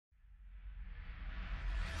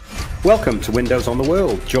Welcome to Windows on the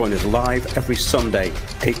World. Join us live every Sunday,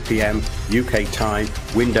 8 p.m. UK time,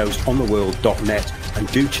 windowsontheworld.net, and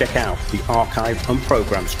do check out the archive and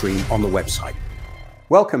program stream on the website.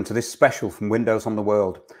 Welcome to this special from Windows on the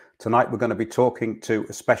World. Tonight we're going to be talking to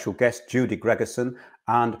a special guest, Judy Gregerson,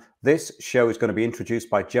 and this show is going to be introduced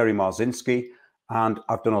by Jerry Marzinsky. And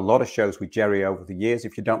I've done a lot of shows with Jerry over the years.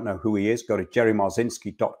 If you don't know who he is, go to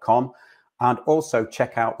jerrymarzinsky.com and also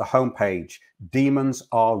check out the homepage. Demons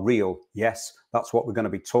Are Real. Yes, that's what we're going to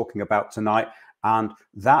be talking about tonight. And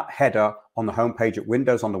that header on the homepage at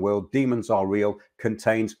Windows on the World, Demons Are Real,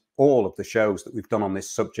 contains all of the shows that we've done on this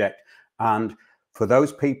subject. And for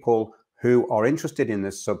those people who are interested in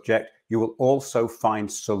this subject, you will also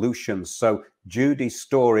find solutions. So Judy's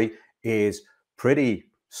story is pretty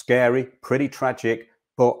scary, pretty tragic,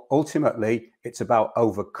 but ultimately it's about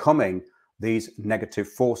overcoming these negative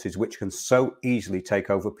forces which can so easily take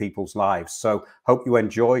over people's lives. So hope you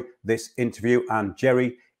enjoy this interview, and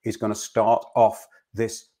Jerry is going to start off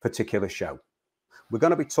this particular show. We're going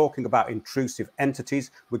to be talking about intrusive entities.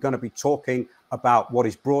 We're going to be talking about what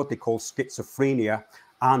is broadly called schizophrenia.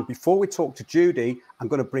 And before we talk to Judy, I'm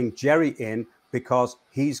going to bring Jerry in because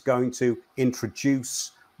he's going to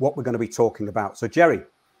introduce what we're going to be talking about. So Jerry.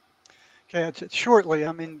 Okay, shortly.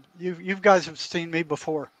 I mean, you guys have seen me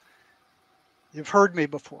before. You've heard me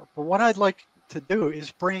before. But what I'd like to do is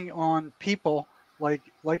bring on people like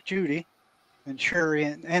Judy and Sherry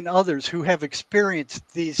and others who have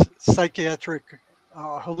experienced these psychiatric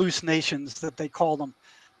hallucinations that they call them.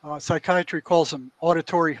 Psychiatry calls them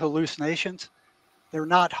auditory hallucinations. They're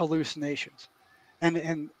not hallucinations.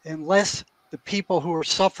 And unless the people who are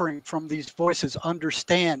suffering from these voices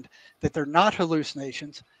understand that they're not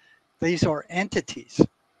hallucinations, these are entities.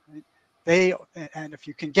 And if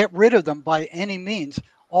you can get rid of them by any means,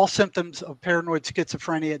 all symptoms of paranoid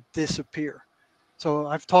schizophrenia disappear. So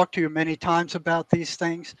I've talked to you many times about these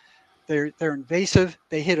things. They're invasive.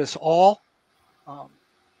 They hit us all.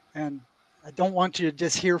 And I don't want you to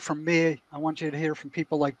just hear from me. I want you to hear from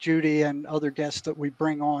people like Judy and other guests that we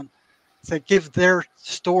bring on that give their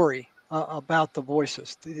story about the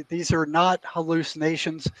voices. These are not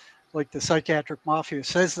hallucinations like the psychiatric mafia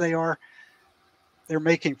says they are. They're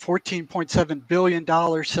making $14.7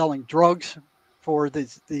 billion selling drugs for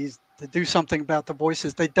these to do something about the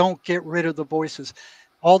voices. They don't get rid of the voices.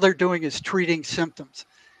 All they're doing is treating symptoms.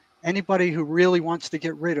 Anybody who really wants to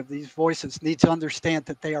get rid of these voices needs to understand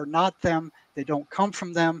that they are not them. They don't come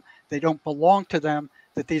from them. They don't belong to them.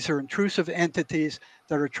 That these are intrusive entities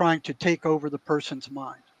that are trying to take over the person's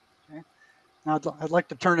mind. Okay? Now, I'd like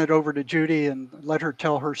to turn it over to Judy and let her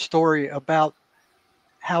tell her story about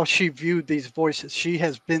how she viewed these voices. She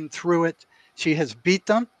has been through it. She has beat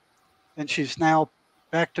them, and she's now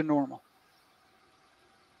back to normal.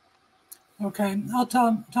 Okay, I'll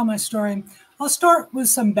tell my story. I'll start with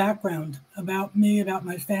some background about me, about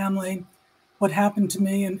my family, what happened to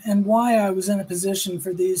me, and why I was in a position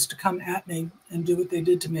for these to come at me and do what they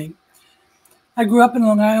did to me. I grew up in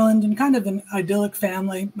Long Island in kind of an idyllic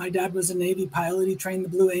family. My dad was a Navy pilot. He trained the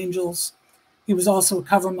Blue Angels. He was also a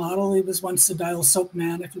cover model. He was once the Dial Soap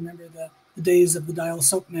Man, if you remember the days of the Dial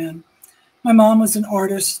Soap Man. My mom was an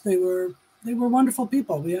artist. They were wonderful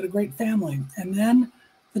people. We had a great family. And then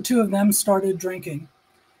the two of them started drinking.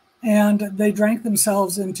 And they drank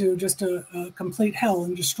themselves into just a complete hell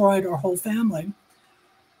and destroyed our whole family.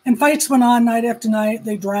 And fights went on night after night.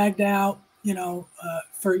 They dragged out,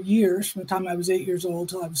 for years, from the time I was 8 years old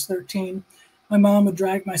till I was 13. My mom would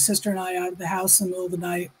drag my sister and I out of the house in the middle of the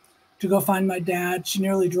night to go find my dad. She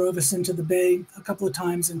nearly drove us into the bay a couple of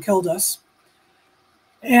times and killed us.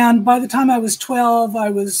 And by the time I was 12, I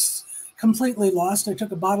was completely lost. I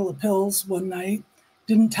took a bottle of pills one night,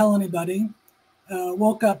 didn't tell anybody,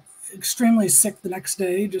 woke up extremely sick the next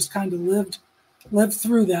day, just kind of lived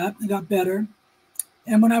through that and got better.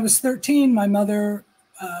 And when I was 13, my mother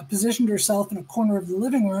positioned herself in a corner of the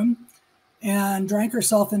living room and drank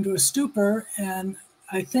herself into a stupor. And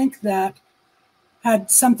I think that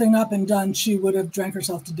had something not been done, she would have drank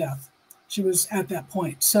herself to death. She was at that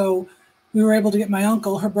point. So we were able to get my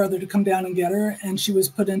uncle, her brother, to come down and get her, and she was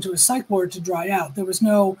put into a psych ward to dry out. There was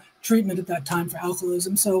no treatment at that time for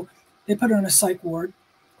alcoholism, so they put her in a psych ward.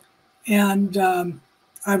 And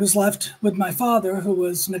I was left with my father, who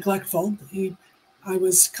was neglectful. I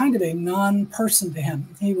was kind of a non-person to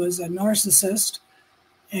him. He was a narcissist,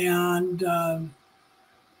 and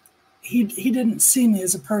he didn't see me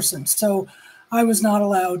as a person. So I was not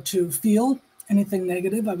allowed to feel anything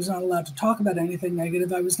negative. I was not allowed to talk about anything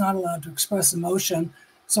negative. I was not allowed to express emotion.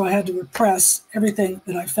 So I had to repress everything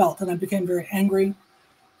that I felt. And I became very angry,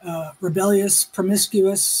 rebellious,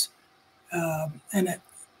 promiscuous, and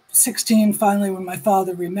 16, finally, when my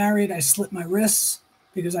father remarried, I slit my wrists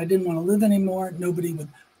because I didn't want to live anymore. Nobody would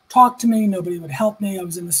talk to me. Nobody would help me. I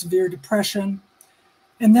was in a severe depression.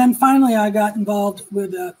 And then finally, I got involved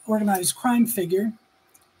with an organized crime figure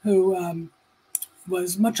who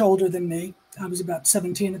was much older than me. I was about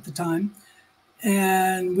 17 at the time.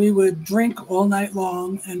 And we would drink all night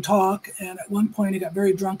long and talk. And at one point, he got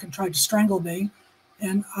very drunk and tried to strangle me.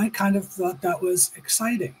 And I kind of thought that was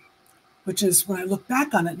exciting, which is, when I look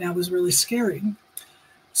back on it now, was really scary.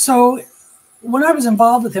 So when I was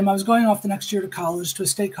involved with him, I was going off the next year to college, to a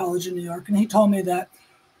state college in New York. And he told me that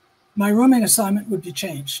my rooming assignment would be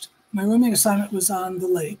changed. My rooming assignment was on the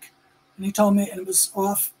lake. And he told me, and it was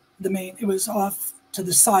off to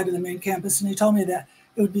the side of the main campus. And he told me that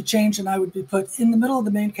it would be changed and I would be put in the middle of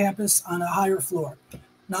the main campus on a higher floor,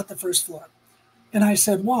 not the first floor. And I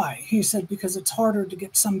said, why? He said, because it's harder to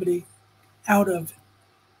get somebody out of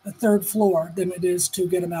a third floor than it is to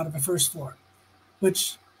get them out of a first floor,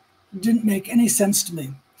 which didn't make any sense to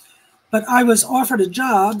me. But I was offered a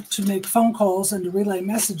job to make phone calls and to relay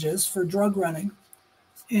messages for drug running.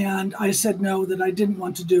 And I said no, that I didn't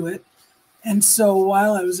want to do it. And so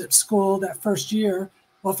while I was at school that first year,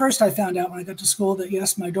 well, first I found out when I got to school that,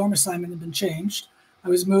 yes, my dorm assignment had been changed. I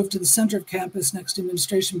was moved to the center of campus next to the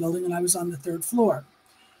administration building, and I was on the third floor.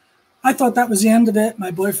 I thought that was the end of it. My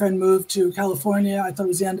boyfriend moved to California. I thought it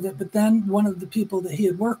was the end of it. But then one of the people that he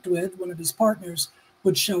had worked with, one of his partners,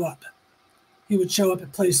 would show up. He would show up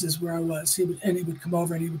at places where I was. He would come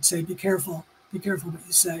over and he would say, be careful what you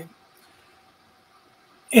say.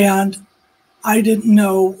 And I didn't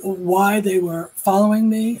know why they were following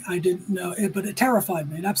me. I didn't know it, but it terrified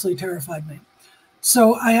me. It absolutely terrified me.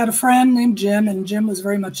 So I had a friend named Jim, and Jim was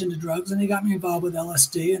very much into drugs, and he got me involved with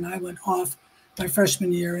LSD, and I went off my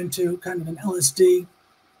freshman year into kind of an LSD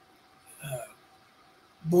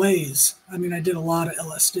blaze. I mean, I did a lot of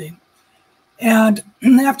LSD. And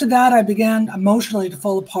after that, I began emotionally to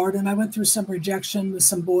fall apart, and I went through some rejection with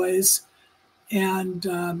some boys and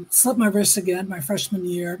slipped my wrists again my freshman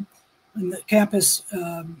year. In the campus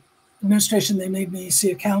administration, they made me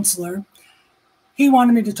see a counselor. He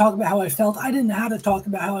wanted me to talk about how I felt. I didn't know how to talk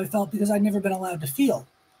about how I felt because I'd never been allowed to feel.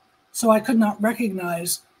 So I could not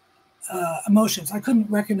recognize emotions. I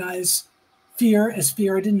couldn't recognize fear as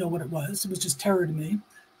fear. I didn't know what it was. It was just terror to me.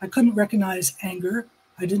 I couldn't recognize anger.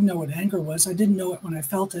 I didn't know what anger was. I didn't know it when I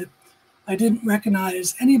felt it. I didn't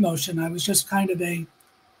recognize any emotion. I was just kind of a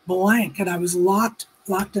blank, and I was locked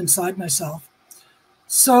inside myself.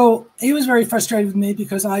 So he was very frustrated with me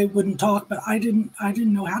because I wouldn't talk, but I didn't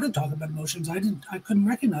know how to talk about emotions. I couldn't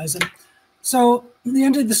recognize them. So the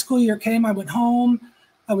end of the school year came, I went home,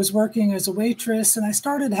 I was working as a waitress, and I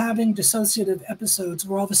started having dissociative episodes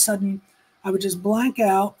where all of a sudden I would just blank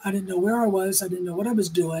out. I didn't know where I was. I didn't know what I was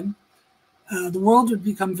doing. The world would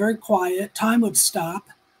become very quiet. Time would stop.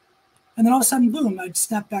 And then all of a sudden, boom, I'd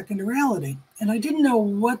snap back into reality. And I didn't know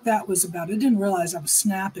what that was about. I didn't realize I was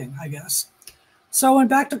snapping, I guess. So I went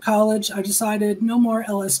back to college. I decided no more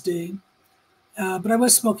LSD, but I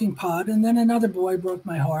was smoking pot. And then another boy broke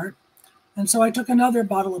my heart. And so I took another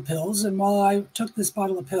bottle of pills. And while I took this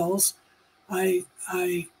bottle of pills, I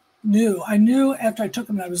knew after I took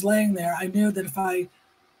them and I was laying there, I knew that if I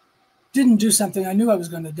didn't do something, I knew I was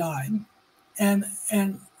going to die. And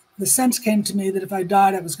the sense came to me that if I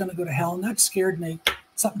died, I was going to go to hell. And that scared me,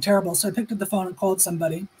 something terrible. So I picked up the phone and called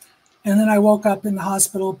somebody. And then I woke up in the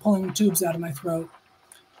hospital pulling tubes out of my throat.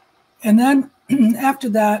 And then after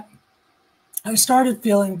that, I started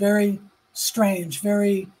feeling very strange,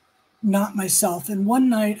 very not myself. And one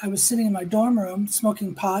night I was sitting in my dorm room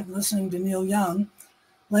smoking pot and listening to Neil Young,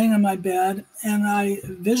 laying on my bed, and I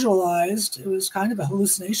visualized, it was kind of a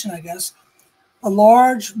hallucination, I guess, a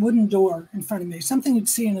large wooden door in front of me, something you'd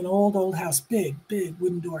see in an old house, big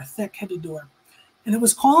wooden door, thick, heavy door. And it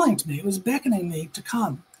was calling to me. It was beckoning me to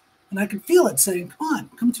come. And I could feel it saying, come on,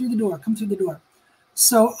 come through the door, come through the door.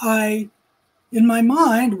 So I, in my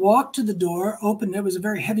mind, walked to the door, opened it. It was a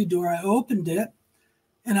very heavy door. I opened it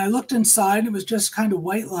and I looked inside. It was just kind of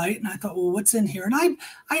white light. And I thought, well, what's in here? And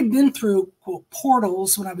I'd been through, quote,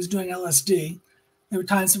 portals when I was doing LSD. There were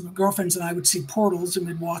times when my girlfriends and I would see portals and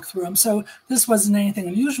we'd walk through them. So this wasn't anything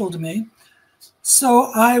unusual to me.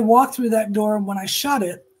 So I walked through that door. And when I shut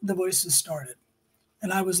it, the voices started.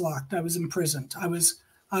 And I was locked. I was imprisoned.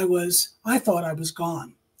 I thought I was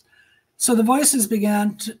gone. So the voices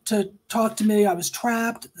began to talk to me. I was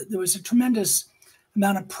trapped. There was a tremendous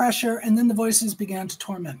amount of pressure. And then the voices began to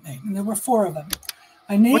torment me. And there were 4 of them.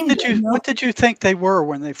 I named What did you think they were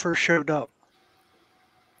when they first showed up?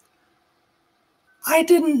 I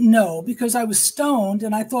didn't know because I was stoned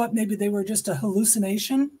and I thought maybe they were just a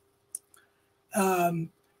hallucination.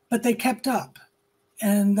 but they kept up.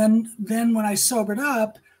 And then when I sobered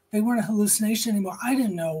up, they weren't a hallucination anymore. I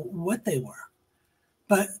didn't know what they were.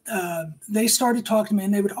 But they started talking to me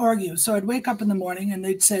and they would argue. So I'd wake up in the morning and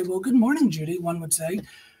they'd say, well, good morning, Judy, one would say.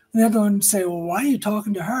 And the other one would say, well, why are you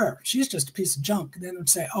talking to her? She's just a piece of junk. And then would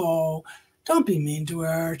say, oh, don't be mean to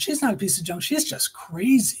her. She's not a piece of junk. She's just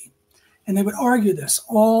crazy. And they would argue this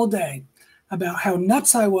all day about how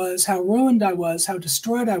nuts I was, how ruined I was, how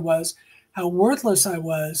destroyed I was, how worthless I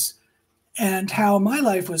was, and how my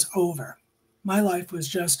life was over. My life was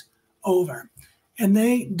just over. And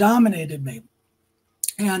they dominated me.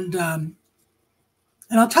 And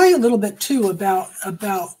I'll tell you a little bit too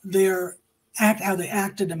about their how they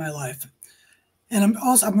acted in my life. And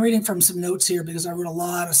I'm reading from some notes here because I wrote a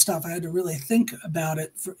lot of stuff. I had to really think about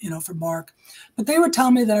it for Mark. But they would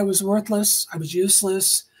tell me that I was worthless, I was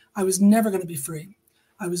useless, I was never going to be free,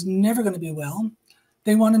 I was never going to be well.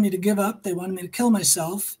 They wanted me to give up, they wanted me to kill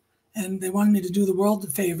myself, and they wanted me to do the world a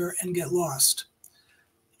favor and get lost.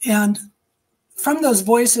 And from those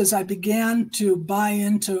voices, I began to buy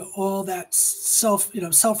into all that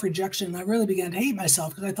self-rejection. I really began to hate myself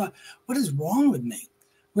because I thought, what is wrong with me?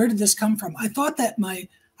 Where did this come from? I thought that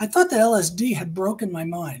LSD had broken my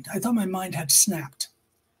mind. I thought my mind had snapped.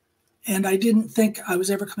 And I didn't think I was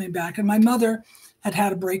ever coming back. And my mother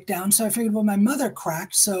had a breakdown. So I figured, well, my mother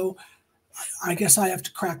cracked, so I guess I have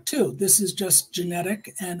to crack too. This is just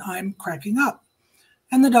genetic and I'm cracking up.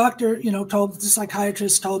 And the doctor, the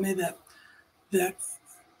psychiatrist told me that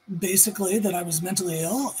basically that I was mentally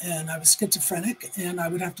ill and I was schizophrenic and I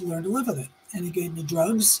would have to learn to live with it. And he gave me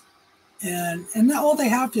drugs and all they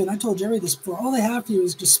have for you, and I told Jerry this before, all they have for you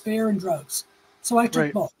is despair and drugs. So I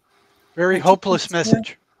took both. Very hopeless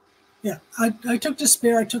message. Yeah, I took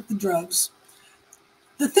despair, I took the drugs.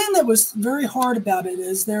 The thing that was very hard about it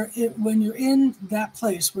is when you're in that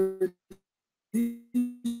place where these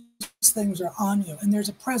things are on you and there's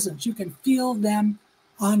a presence, you can feel them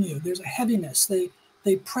on you. There's a heaviness.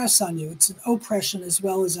 They press on you. It's an oppression as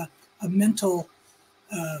well as a mental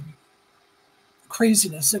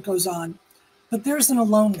craziness that goes on. But there's an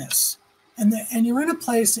aloneness. And you're in a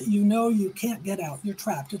place that you can't get out. You're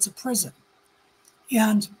trapped. It's a prison.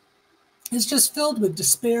 And it's just filled with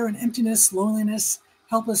despair and emptiness, loneliness,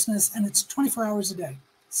 helplessness, and it's 24 hours a day,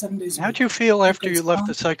 7 days a week. How'd you feel after you left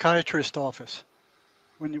the psychiatrist office?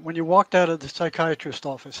 When you walked out of the psychiatrist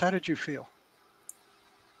office, how did you feel?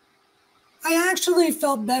 I actually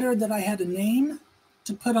felt better that I had a name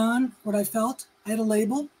to put on what I felt. I had a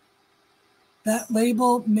label. That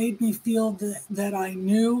label made me feel that I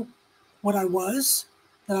knew what I was,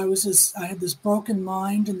 that I had this broken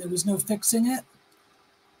mind and there was no fixing it.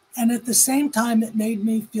 And at the same time, it made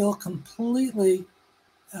me feel completely,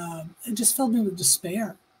 it just filled me with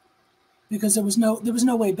despair because there was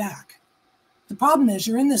no way back. The problem is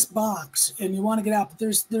you're in this box and you want to get out, but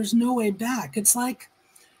there's no way back. It's like,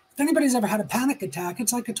 if anybody's ever had a panic attack,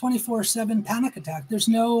 it's like a 24/7 panic attack. There's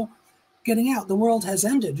no getting out. The world has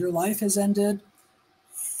ended. Your life has ended.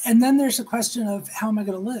 And then there's a question of, how am I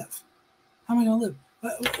going to live? How am I going to live?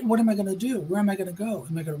 What am I going to do? Where am I going to go?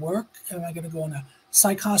 Am I going to work? Am I going to go in a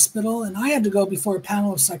psych hospital? And I had to go before a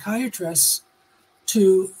panel of psychiatrists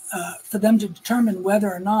for them to determine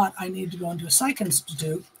whether or not I need to go into a psych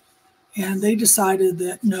institute. And they decided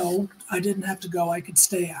that no, I didn't have to go. I could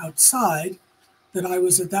stay outside. That I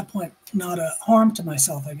was at that point not a harm to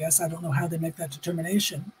myself, I guess. I don't know how they make that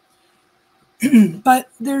determination. But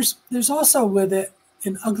there's also with it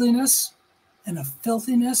an ugliness and a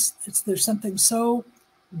filthiness. There's something so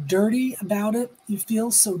dirty about it. You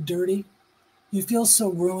feel so dirty. You feel so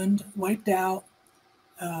ruined, wiped out.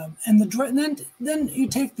 And then you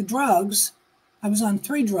take the drugs. I was on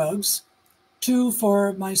 3 drugs, 2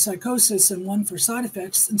 for my psychosis and 1 for side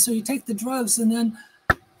effects. And so you take the drugs, and then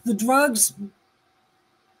the drugs,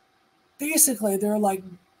 basically, they're like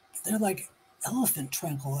elephant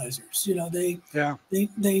tranquilizers.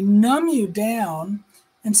 They numb you down.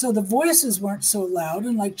 And so the voices weren't so loud.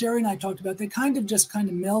 And like Jerry and I talked about, they kind of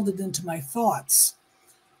melded into my thoughts.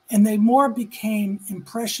 And they more became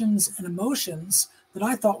impressions and emotions that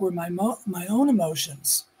I thought were my own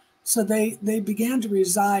emotions. So they began to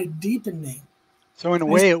reside deep in me. So in a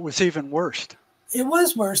way, it was even worse. It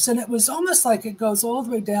was worse. And it was almost like it goes all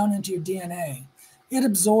the way down into your DNA. It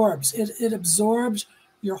absorbs. It absorbs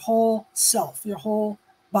your whole self, your whole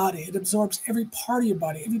body. It absorbs every part of your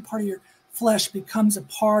body. Every part of your flesh becomes a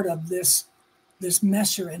part of this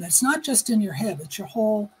mesher. And it's not just in your head. It's your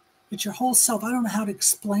whole self. I don't know how to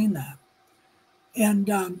explain that. And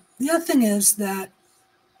the other thing is that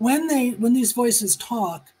when these voices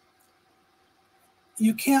talk,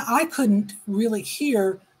 I couldn't really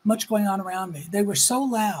hear much going on around me. They were so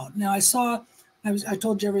loud. Now I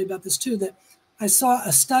told Jerry about this too, that I saw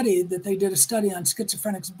a study that they did a study on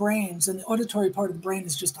schizophrenics' brains, and the auditory part of the brain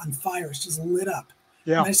is just on fire. It's just lit up.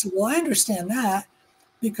 Yeah. And I said, well, I understand that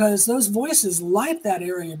because those voices light that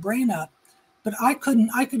area of brain up. But I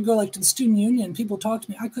could go like to the student union, people talk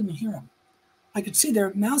to me, I couldn't hear them. I could see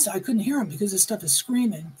their mouths, I couldn't hear them because this stuff is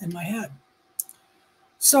screaming in my head.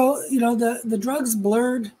 So, you know, the drugs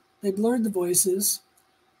blurred the voices.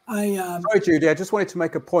 Sorry, Judy, I just wanted to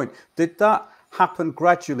make a point. Did that happen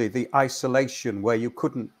gradually, the isolation where you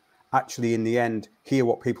couldn't actually in the end hear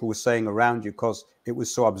what people were saying around you because it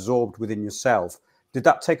was so absorbed within yourself? Did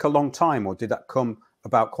that take a long time or did that come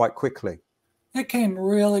about quite quickly? It came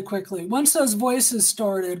really quickly. Once those voices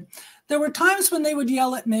started, there were times when they would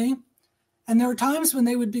yell at me, and there were times when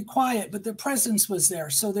they would be quiet, but their presence was there.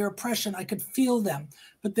 So their oppression, I could feel them,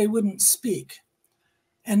 but they wouldn't speak.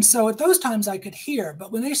 And so at those times I could hear,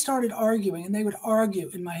 but when they started arguing, and they would argue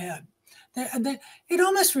in my head, it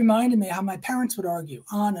almost reminded me how my parents would argue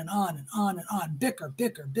on and on and on and on, bicker,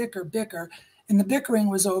 bicker, bicker, bicker. And the bickering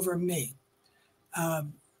was over me.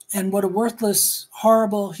 And what a worthless,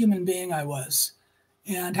 horrible human being I was,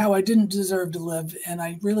 and how I didn't deserve to live. And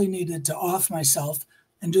I really needed to off myself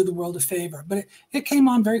and do the world a favor. But it came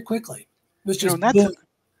on very quickly. It was just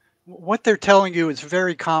what they're telling you is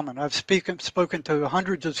very common. I've spoken to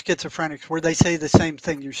hundreds of schizophrenics where they say the same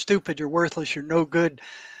thing. You're stupid, you're worthless, you're no good.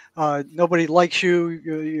 Nobody likes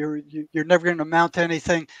you. You're never going to amount to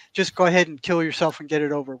anything. Just go ahead and kill yourself and get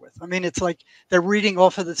it over with. I mean, it's like they're reading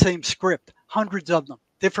off of the same script, hundreds of them.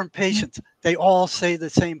 Different patients, they all say the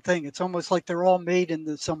same thing. It's almost like they're all made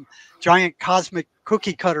in some giant cosmic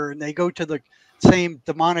cookie cutter, and they go to the same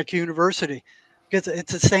demonic university because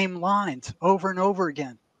it's the same lines over and over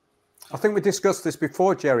again. I think we discussed this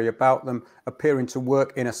before, Jerry, about them appearing to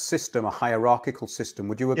work in a system, a hierarchical system.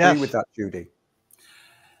 Would you agree with that, Judy?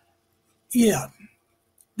 Yeah,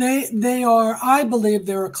 they are. I believe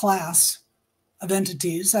they're a class of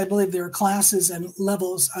entities. I believe there are classes and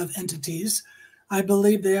levels of entities. I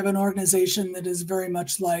believe they have an organization that is very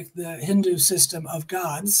much like the Hindu system of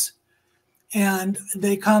gods. And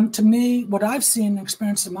they come to me, what I've seen and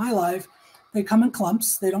experienced in my life, they come in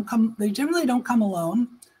clumps. They generally don't come alone.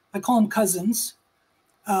 I call them cousins.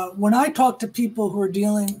 When I talk to people who are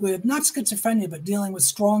dealing with, not schizophrenia, but dealing with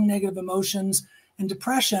strong negative emotions and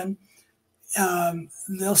depression,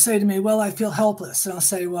 they'll say to me, well, I feel helpless. And I'll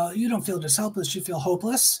say, well, you don't feel just helpless, you feel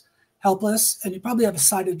hopeless. Helpless, and you probably have a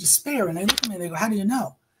side of despair. And they look at me and they go, how do you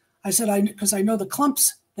know? I said, because I know the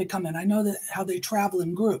clumps they come in. I know that how they travel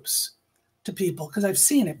in groups to people because I've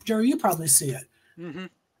seen it. Jerry, you probably see it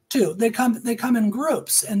too. They come in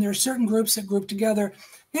groups, and there are certain groups that group together,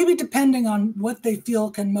 maybe depending on what they feel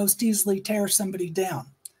can most easily tear somebody down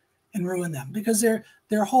and ruin them, because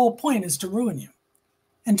their whole point is to ruin you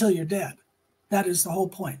until you're dead. That is the whole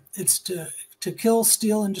point. It's to kill,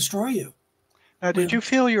 steal, and destroy you. Now, did you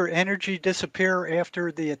feel your energy disappear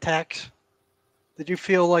after the attacks? Did you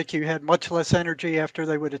feel like you had much less energy after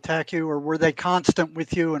they would attack you, or were they constant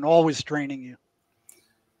with you and always draining you?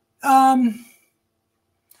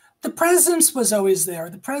 The presence was always there.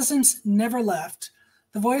 The presence never left.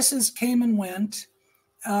 The voices came and went.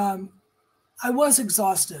 I was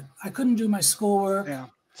exhausted. I couldn't do my schoolwork. Yeah.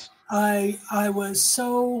 I was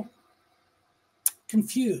so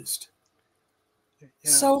confused. Yeah.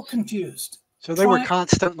 So confused. So they were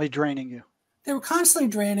constantly draining you. They were constantly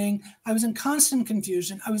draining. I was in constant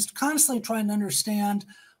confusion. I was constantly trying to understand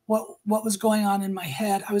what was going on in my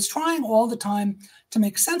head. I was trying all the time to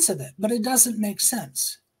make sense of it, but it doesn't make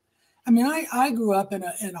sense. I mean, I grew up in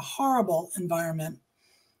a horrible environment.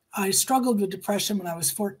 I struggled with depression when I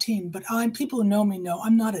was 14, but people who know me know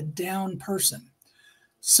I'm not a down person.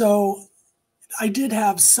 So I did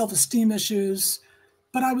have self-esteem issues,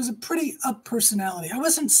 but I was a pretty up personality. I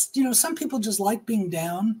wasn't, some people just like being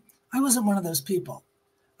down. I wasn't one of those people.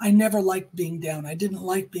 I never liked being down. I didn't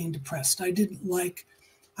like being depressed. I didn't like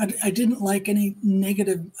any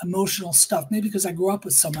negative emotional stuff, maybe because I grew up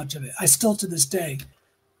with so much of it. I still to this day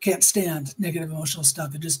can't stand negative emotional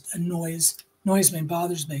stuff. It just annoys me and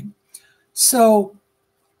bothers me. So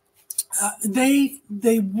they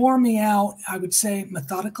wore me out, I would say,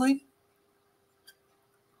 methodically,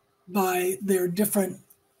 by their different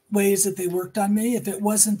ways that they worked on me. If it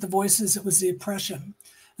wasn't the voices, it was the oppression.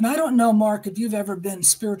 And I don't know, Mark, if you've ever been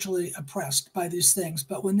spiritually oppressed by these things,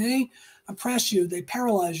 but when they oppress you, they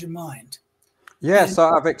paralyze your mind. Yes,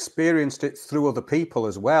 I've experienced it through other people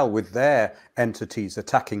as well, with their entities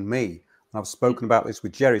attacking me. And I've spoken about this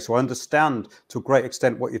with Jerry, so I understand to a great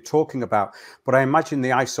extent what you're talking about. But I imagine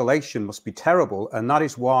the isolation must be terrible. And that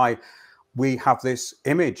is why we have this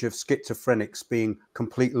image of schizophrenics being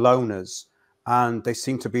complete loners, and they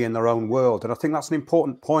seem to be in their own world. And I think that's an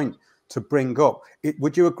important point to bring up.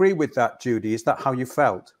 Would you agree with that, Judy? Is that how you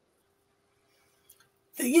felt?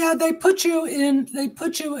 Yeah, they put you in,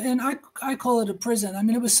 I call it a prison. I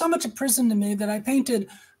mean, it was so much a prison to me that I painted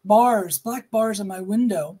bars, black bars on my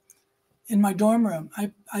window in my dorm room.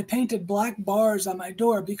 I painted black bars on my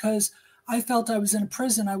door because I felt I was in a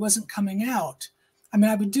prison. I wasn't coming out. I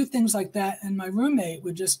mean, I would do things like that, and my roommate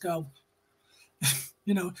would just go,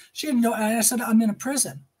 she didn't know. And I said, I'm in a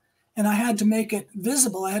prison, and I had to make it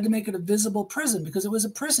visible. I had to make it a visible prison because it was a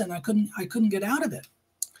prison. I couldn't get out of it.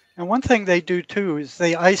 And one thing they do too is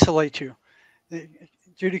they isolate you.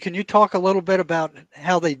 Judy, can you talk a little bit about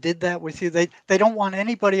how they did that with you? They don't want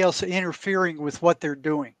anybody else interfering with what they're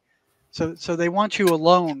doing. So they want you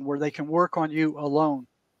alone, where they can work on you alone.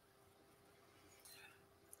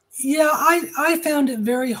 Yeah, I found it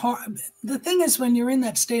very hard. The thing is, when you're in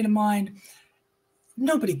that state of mind,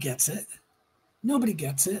 nobody gets it. Nobody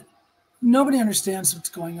gets it. Nobody understands what's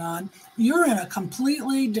going on. You're in a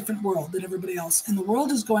completely different world than everybody else, and the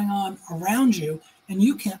world is going on around you, and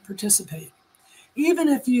you can't participate. Even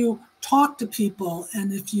if you talk to people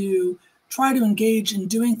and if you try to engage in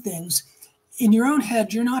doing things, in your own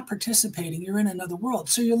head, you're not participating. You're in another world.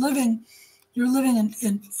 So you're living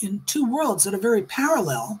in two worlds that are very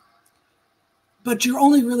parallel, but you're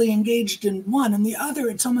only really engaged in one. And the other,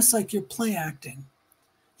 it's almost like you're play acting.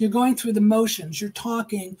 You're going through the motions, you're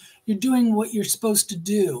talking, you're doing what you're supposed to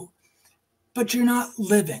do, but you're not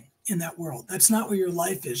living in that world. That's not where your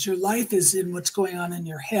life is. Your life is in what's going on in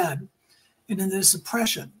your head and in this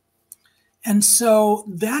oppression. And so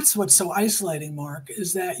that's what's so isolating, Mark,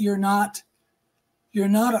 is that you're not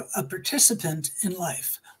a participant in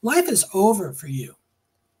life. Life is over for you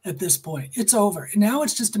at this point. It's over. Now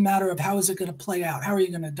it's just a matter of how is it going to play out? How are you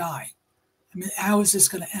going to die? I mean, how is this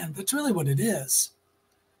going to end? That's really what it is.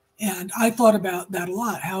 And I thought about that a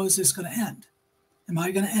lot. How is this going to end? Am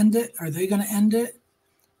I going to end it? Are they going to end it?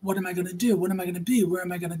 What am I going to do? What am I going to be? Where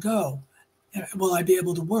am I going to go? Will I be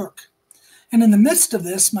able to work? And in the midst of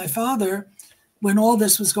this, my father, when all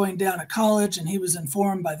this was going down at college and he was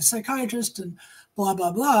informed by the psychiatrist and blah,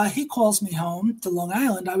 blah, blah, he calls me home to Long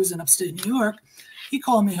Island. I was in upstate New York. He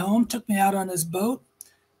called me home, took me out on his boat,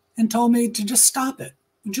 and told me to just stop it.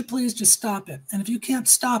 Would you please just stop it? And if you can't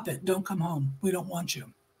stop it, don't come home. We don't want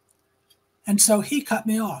you. And so he cut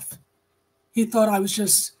me off. He thought I was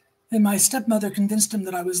just, and my stepmother convinced him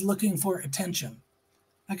that I was looking for attention.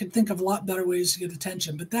 I could think of a lot better ways to get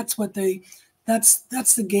attention, but that's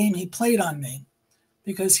the game he played on me,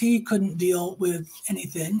 because he couldn't deal with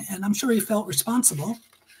anything, and I'm sure he felt responsible.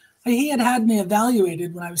 He had me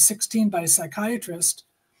evaluated when I was 16 by a psychiatrist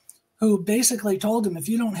who basically told him, if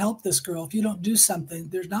you don't help this girl, if you don't do something,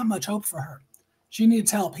 there's not much hope for her. She needs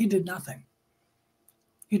help. He did nothing.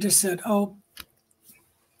 He just said, oh,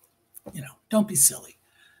 don't be silly.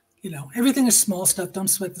 Everything is small stuff. Don't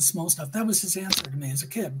sweat the small stuff. That was his answer to me as a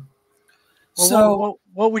kid. Well, so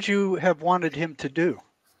what would you have wanted him to do?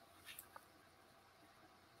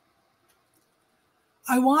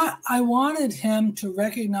 I wanted him to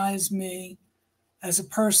recognize me as a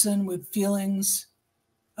person with feelings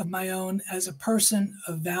of my own, as a person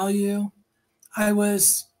of value. I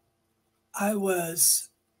was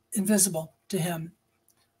invisible to him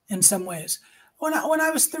in some ways. When I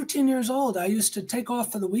was 13 years old, I used to take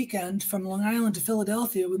off for the weekend from Long Island to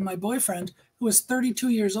Philadelphia with my boyfriend, who was 32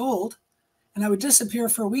 years old, and I would disappear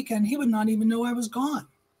for a weekend. He would not even know I was gone.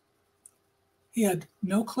 He had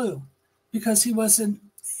no clue, because he wasn't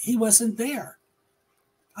there.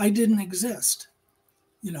 I didn't exist,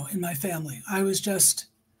 in my family. I was just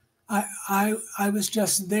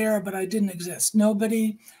there, but I didn't exist.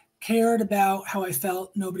 Nobody cared about how I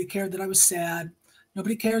felt. Nobody cared that I was sad.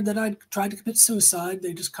 Nobody cared that I tried to commit suicide.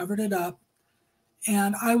 They just covered it up.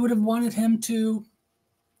 And I would have wanted him to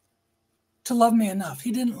love me enough.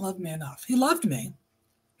 He didn't love me enough. He loved me,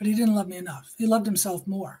 but he didn't love me enough. He loved himself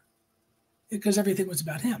more, because everything was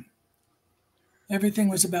about him. Everything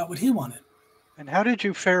was about what he wanted. And how did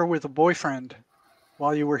you fare with a boyfriend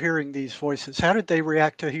while you were hearing these voices? How did they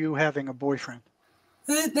react to you having a boyfriend?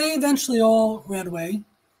 They eventually all ran away.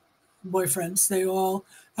 Boyfriends.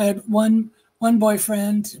 I had one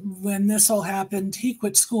boyfriend, when this all happened, he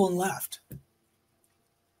quit school and left.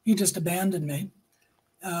 He just abandoned me.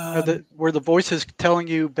 Were the voices telling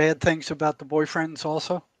you bad things about the boyfriends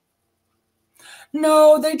also?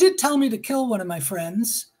 No, they did tell me to kill one of my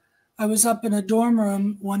friends. I was up in a dorm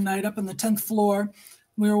room one night, up on the 10th floor.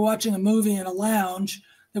 We were watching a movie in a lounge.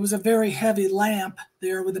 There was a very heavy lamp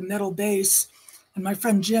there with a metal base. And my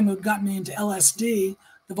friend Jim, who'd gotten me into LSD,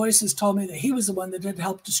 the voices told me that he was the one that had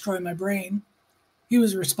helped destroy my brain. He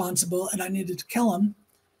was responsible, and I needed to kill him.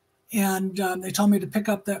 And they told me to pick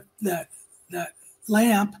up that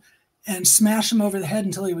lamp and smash him over the head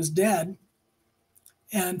until he was dead.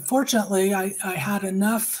 And fortunately, I had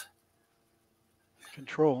enough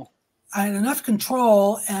control. I had enough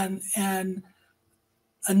control and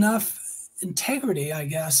enough integrity, I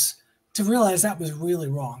guess, to realize that was really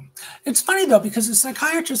wrong. It's funny, though, because the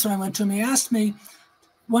psychiatrist, when I went to him, he asked me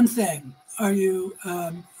one thing: are you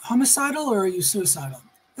homicidal or are you suicidal?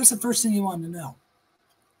 That's the first thing he wanted to know.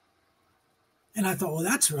 And I thought, well,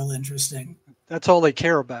 that's real interesting. That's all they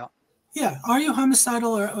care about. Yeah. Are you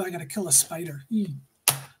homicidal or, oh, I got to kill a spider.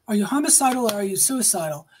 Are you homicidal or are you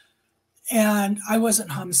suicidal? And I wasn't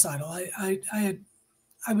homicidal. I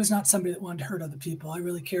was not somebody that wanted to hurt other people. I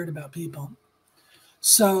really cared about people.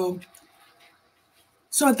 So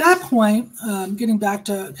at that point, getting back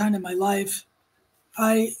to kind of my life,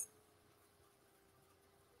 I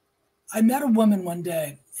met a woman one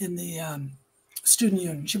day in the student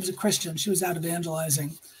union. She was a Christian. She was out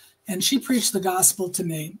evangelizing. And she preached the gospel to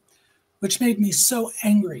me, which made me so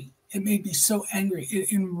angry. It made me so angry.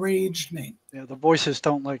 It enraged me. Yeah, the voices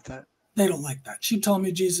don't like that. They don't like that. She told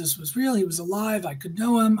me Jesus was real. He was alive. I could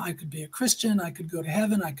know him. I could be a Christian. I could go to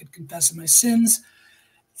heaven. I could confess my sins.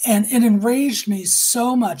 And it enraged me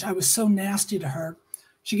so much. I was so nasty to her.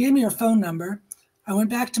 She gave me her phone number. I went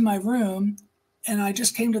back to my room, and I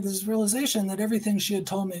just came to this realization that everything she had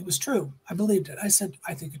told me was true. I believed it. I said,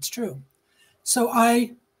 I think it's true. So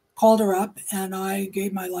I called her up, and I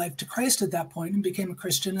gave my life to Christ at that point and became a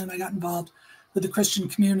Christian, and I got involved with the Christian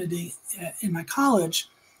community in my college.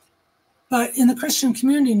 But in the Christian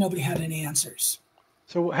community, nobody had any answers.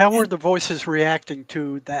 So how were the voices reacting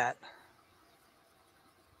to that?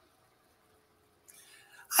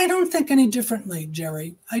 I don't think any differently,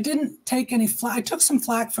 Jerry. I didn't take any flack. I took some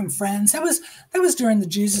flack from friends. That was during the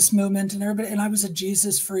Jesus movement, and everybody. And I was a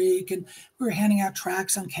Jesus freak, and we were handing out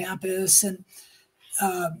tracts on campus. And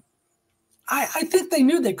I think they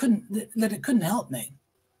knew that it couldn't help me.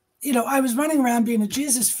 You know, I was running around being a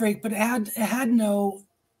Jesus freak, but it had no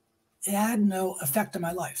effect on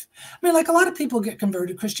my life. I mean, like a lot of people get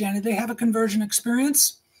converted to Christianity, they have a conversion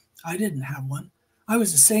experience. I didn't have one. I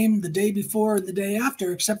was the same the day before and the day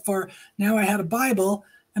after, except for now I had a Bible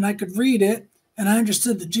and I could read it, and I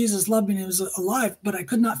understood that Jesus loved me and he was alive, but I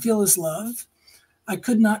could not feel his love. I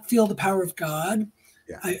could not feel the power of God.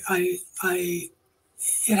 Yeah.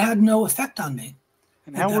 It had no effect on me.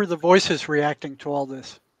 And how were the voices reacting to all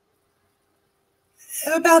this?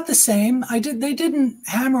 About the same. They didn't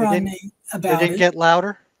hammer on me about it. They didn't get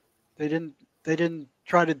louder? They didn't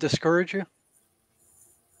try to discourage you?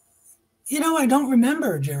 You know, I don't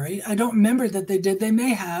remember, Jerry. I don't remember that they did. They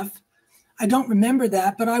may have. I don't remember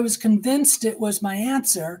that, but I was convinced it was my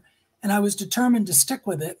answer, and I was determined to stick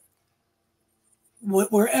with it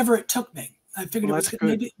wherever it took me. I figured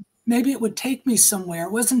maybe it would take me somewhere.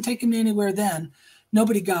 It wasn't taking me anywhere then.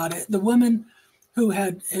 Nobody got it. The woman who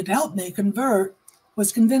had helped me convert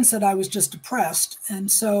was convinced that I was just depressed, and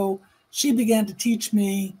so she began to teach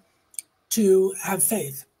me to have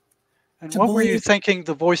faith. And what were you thinking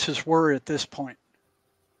the voices were at this point?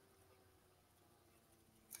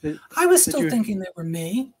 I was still thinking they were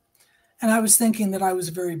me, and I was thinking that I was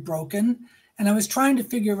very broken, and I was trying to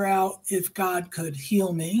figure out if God could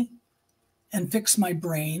heal me and fix my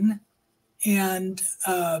brain. And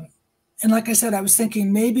like I said, I was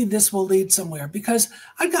thinking maybe this will lead somewhere, because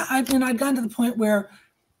I'd gotten to the point where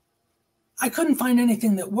I couldn't find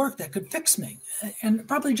anything that worked that could fix me. And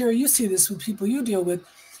probably, Jerry, you see this with people you deal with.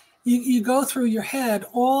 You go through your head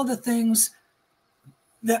all the things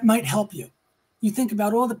that might help you. You think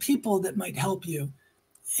about all the people that might help you,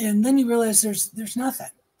 and then you realize there's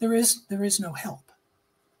nothing. There is no help.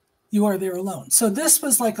 You are there alone. So this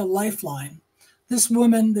was like a lifeline. This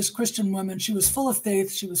woman, this Christian woman, she was full of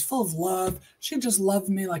faith. She was full of love. She just loved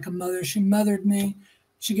me like a mother. She mothered me.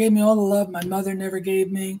 She gave me all the love my mother never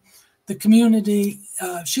gave me. The community,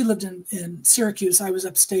 she lived in Syracuse. I was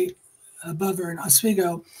upstate above her in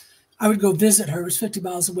Oswego. I would go visit her. It was 50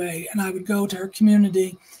 miles away. And I would go to her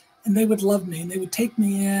community, and they would love me, and they would take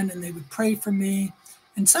me in, and they would pray for me.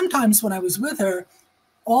 And sometimes when I was with her,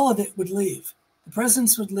 all of it would leave. The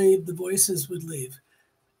presence would leave. The voices would leave.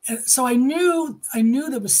 And so I knew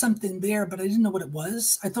there was something there, but I didn't know what it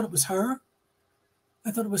was. I thought it was her.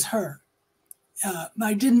 I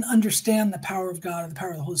didn't understand the power of God or the power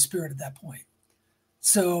of the Holy Spirit at that point.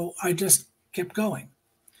 So I just kept going.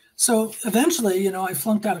 So eventually, I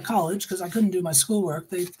flunked out of college because I couldn't do my schoolwork.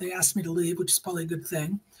 They asked me to leave, which is probably a good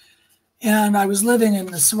thing. And I was living in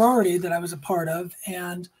the sorority that I was a part of.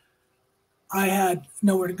 And I had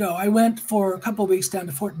nowhere to go. I went for a couple of weeks down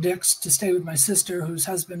to Fort Dix to stay with my sister, whose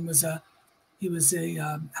husband was a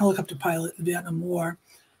helicopter pilot in the Vietnam War.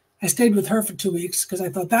 I stayed with her for 2 weeks because I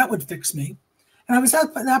thought that would fix me. And I was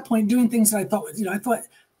at that point doing things that I thought, I thought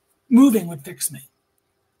moving would fix me.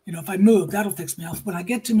 If I move, that'll fix me. When I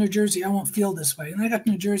get to New Jersey, I won't feel this way. And I got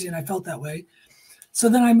to New Jersey and I felt that way. So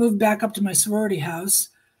then I moved back up to my sorority house.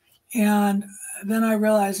 And then I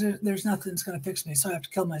realized there's nothing that's going to fix me. So I have to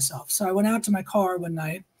kill myself. So I went out to my car one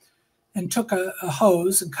night and took a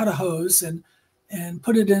hose and cut a hose and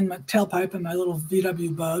put it in my tailpipe and my little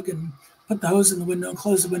VW Bug and put the hose in the window and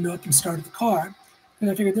closed the window up and started the car. And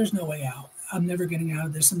I figured there's no way out. I'm never getting out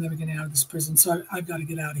of this. I'm never getting out of this prison. So I've got to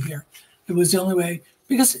get out of here. It was the only way,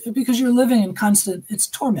 because you're living in constant, it's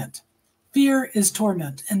torment. Fear is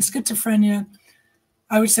torment. And schizophrenia,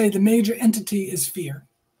 I would say the major entity is fear.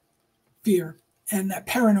 Fear and that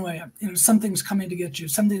paranoia, something's coming to get you,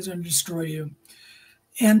 something's going to destroy you.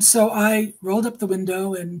 And so I rolled up the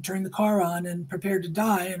window and turned the car on and prepared to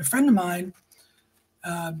die. And a friend of mine,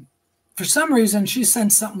 for some reason, she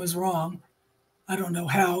sensed something was wrong. I don't know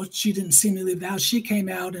how. She didn't see me leave the house. She came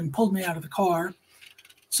out and pulled me out of the car.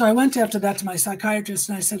 So I went after that to my psychiatrist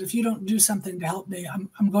and I said, if you don't do something to help me,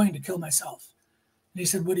 I'm going to kill myself. And he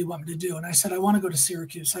said, what do you want me to do? And I said, I want to go to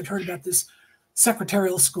Syracuse. I'd heard about this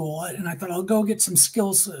secretarial school and I thought I'll go get some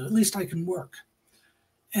skills. So at least I can work.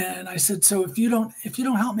 And I said, so if you don't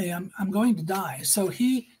help me, I'm going to die. So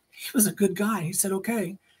he was a good guy. He said,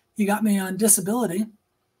 okay. He got me on disability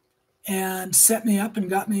and set me up and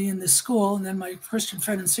got me in this school. And then my Christian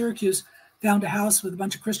friend in Syracuse found a house with a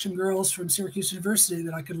bunch of Christian girls from Syracuse University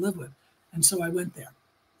that I could live with. And so I went there.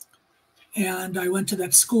 And I went to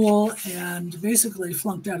that school and basically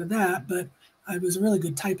flunked out of that, but I was a really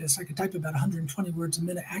good typist. I could type about 120 words a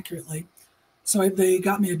minute accurately. So they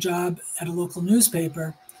got me a job at a local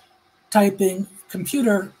newspaper, typing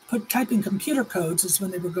computer codes is when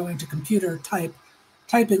they were going to computer type,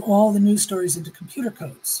 typing all the news stories into computer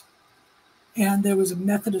codes. And there was a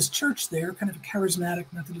Methodist church there, kind of a charismatic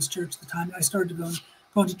Methodist church at the time. And I started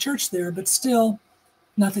going to church there, but still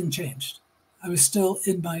nothing changed. I was still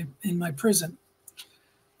in my prison.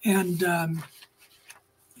 And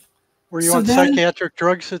were you on psychiatric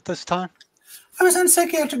drugs at this time? I was on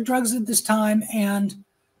psychiatric drugs at this time, and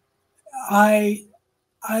I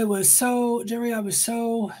was so, Jerry, I was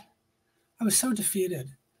so defeated.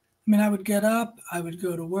 I mean, I would get up, I would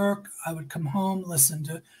go to work, I would come home, listen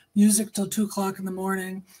to music till 2 o'clock in the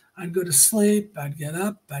morning. I'd go to sleep, I'd get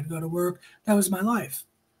up, I'd go to work. That was my life.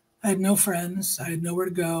 I had no friends, I had nowhere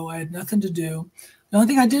to go, I had nothing to do. The only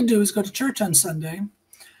thing I did do was go to church on Sunday.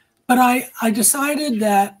 But I decided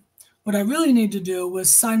that what I really needed to do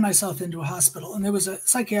was sign myself into a hospital. And there was a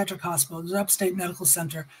psychiatric hospital. The Upstate Medical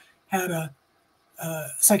Center had a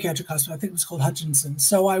psychiatric hospital. I think it was called Hutchinson.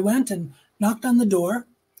 So I went and knocked on the door.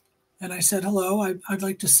 And I said, hello, I'd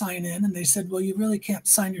like to sign in. And they said, well, you really can't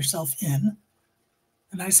sign yourself in.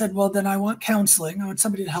 And I said, well, then I want counseling. I want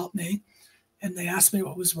somebody to help me. And they asked me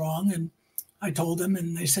what was wrong. And I told them,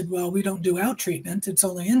 and they said, well, we don't do out treatment. It's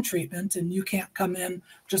only in treatment. And you can't come in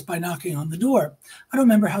just by knocking on the door. I don't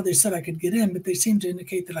remember how they said I could get in, but they seemed to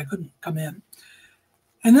indicate that I couldn't come in.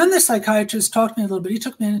 And then the psychiatrist talked to me a little bit. He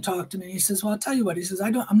took me in and talked to me. He says, well, I'll tell you what. He says,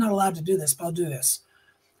 I'm not allowed to do this, but I'll do this.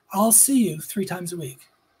 I'll see you 3 times a week.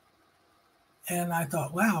 And I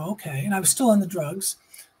thought, wow, okay. And I was still on the drugs.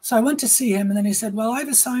 So I went to see him. And then he said, well, I've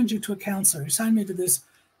assigned you to a counselor. He assigned me to this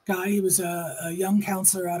guy. He was a young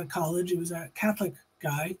counselor out of college. He was a Catholic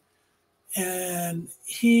guy. And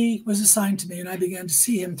he was assigned to me. And I began to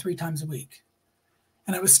see him 3 times a week.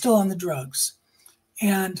 And I was still on the drugs.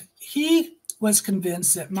 And he was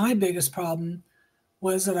convinced that my biggest problem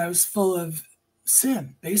was that I was full of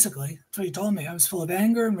sin, basically. That's what he told me. I was full of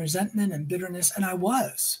anger and resentment and bitterness. And I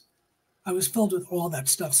was filled with all that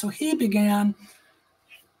stuff. So he began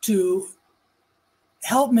to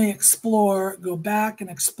help me go back and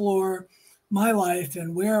explore my life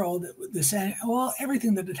and where all this,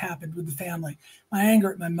 everything that had happened with the family, my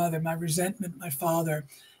anger at my mother, my resentment at my father,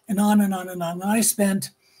 and on and on and on. And I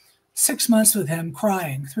spent 6 months with him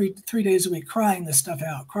crying, three days a week, crying this stuff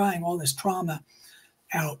out, crying all this trauma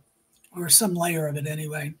out, or some layer of it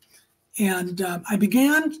anyway. And I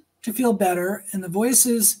began to feel better, and the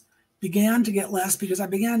voices began to get less because I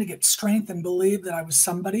began to get strength and believe that I was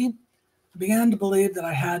somebody. I began to believe that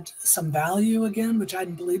I had some value again, which I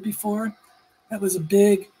hadn't believed before. That was a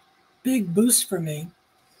big, big boost for me.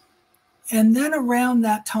 And then around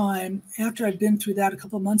that time, after I'd been through that a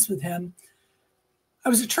couple of months with him, I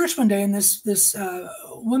was at church one day, and this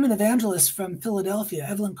woman evangelist from Philadelphia,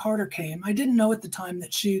 Evelyn Carter, came. I didn't know at the time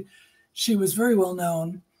that she was very well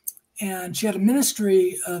known. And she had a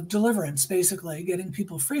ministry of deliverance, basically, getting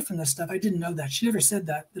people free from this stuff. I didn't know that. She never said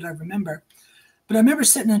that I remember. But I remember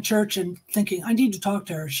sitting in church and thinking, I need to talk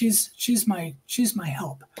to her. She's my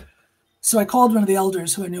help. So I called one of the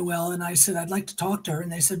elders who I knew well, and I said, I'd like to talk to her.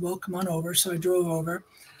 And they said, well, come on over. So I drove over.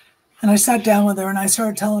 And I sat down with her, and I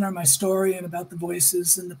started telling her my story and about the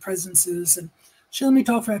voices and the presences. And she let me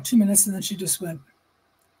talk for about 2 minutes, and then she just went,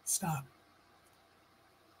 stop.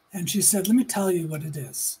 And she said, let me tell you what it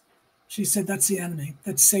is. She said, that's the enemy.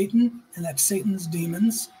 That's Satan, and that's Satan's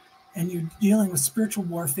demons. And you're dealing with spiritual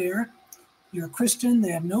warfare. You're a Christian.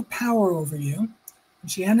 They have no power over you.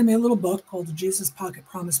 And she handed me a little book called the Jesus Pocket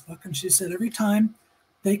Promise Book. And she said, every time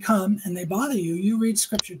they come and they bother you, you read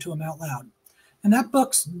scripture to them out loud. And that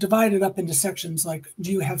book's divided up into sections like,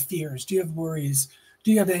 do you have fears? Do you have worries?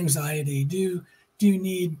 Do you have anxiety? Do you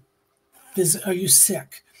need, are you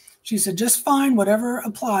sick? She said, just find whatever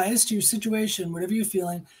applies to your situation, whatever you're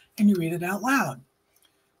feeling, and you read it out loud.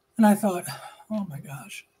 And I thought, oh my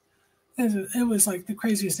gosh, it was like the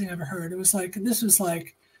craziest thing I ever heard. It was like, this was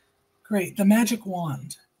like, great, the magic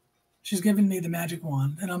wand. She's giving me the magic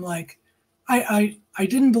wand. And I'm like, I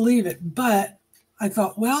didn't believe it, but I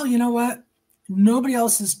thought, well, you know what? Nobody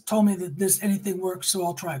else has told me that anything works, so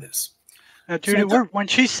I'll try this. Now, Judy, when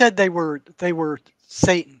she said they were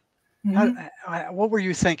Satan, Mm-hmm. what were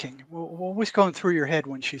you thinking? What was going through your head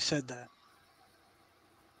when she said that?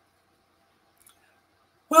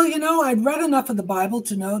 Well, you know, I'd read enough of the Bible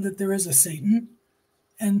to know that there is a Satan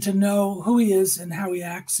and to know who he is and how he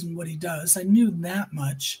acts and what he does. I knew that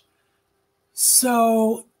much.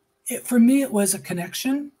 So for me, it was a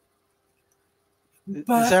connection.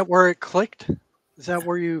 But is that where it clicked? Is that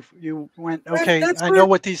where you went, okay, I know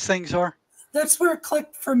what these things are? That's where it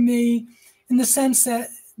clicked for me, in the sense that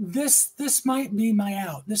this might be my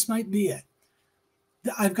out. This might be it.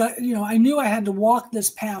 I've got, you know, I knew I had to walk this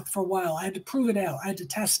path for a while. I had to prove it out. I had to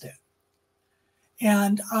test it.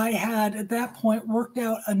 And I had, at that point, worked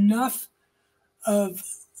out enough of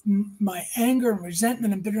my anger and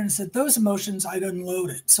resentment and bitterness that those emotions I'd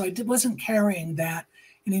unloaded. So I wasn't carrying that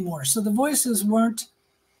anymore. So the voices weren't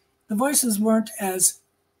as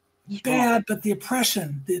bad, but the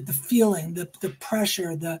oppression, the feeling, the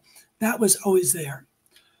pressure, that was always there.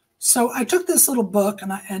 So I took this little book,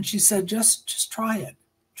 and she said, just try it,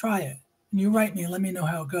 and you write me and let me know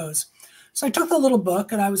how it goes. So I took the little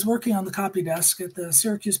book, and I was working on the copy desk at the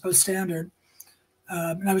Syracuse Post-Standard,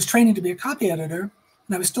 and I was training to be a copy editor,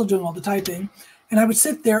 and I was still doing all the typing, and I would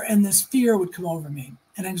sit there, and this fear would come over me,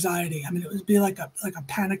 and anxiety. I mean, it would be like a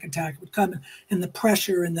panic attack. It would come, and the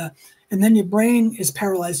pressure, and then your brain is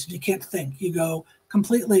paralyzed, and you can't think. You go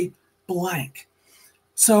completely blank.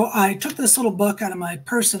 So I took this little book out of my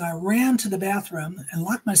purse, and I ran to the bathroom and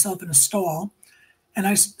locked myself in a stall. And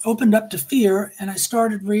I opened up to fear, and I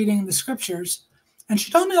started reading the scriptures. And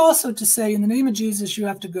she told me also to say, in the name of Jesus, you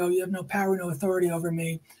have to go. You have no power, no authority over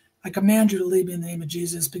me. I command you to leave me in the name of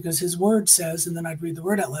Jesus, because his word says, and then I'd read the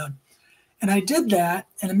word out loud. And I did that,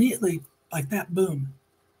 and immediately, like that, boom.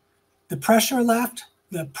 The pressure left,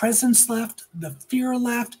 the presence left, the fear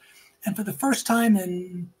left. And for the first time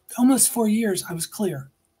in almost 4 years, I was clear.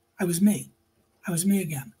 I was me. I was me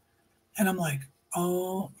again. And I'm like,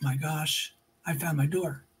 oh my gosh, I found my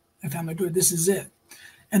door. I found my door. This is it.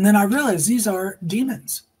 And then I realized these are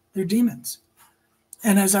demons. They're demons.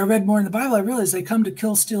 And as I read more in the Bible, I realized they come to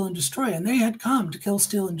kill, steal, and destroy. And they had come to kill,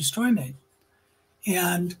 steal, and destroy me.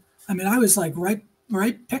 And I mean, I was like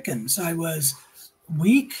right pickings. I was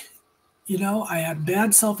weak. You know, I had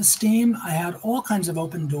bad self-esteem. I had all kinds of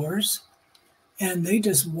open doors. And they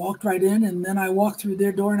just walked right in, and then I walked through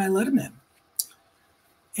their door and I let them in.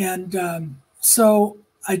 And so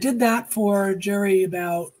I did that for Jerry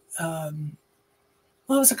about, well, it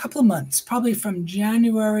was a couple of months, probably from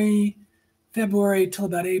January, February till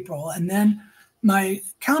about April. And then my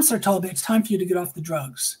counselor told me, it's time for you to get off the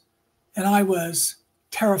drugs. And I was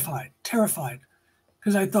terrified,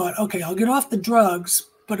 because I thought, okay, I'll get off the drugs,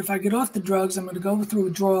 but if I get off the drugs, I'm going to go through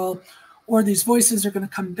withdrawal, or these voices are going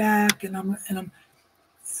to come back, and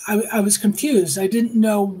I was confused. I didn't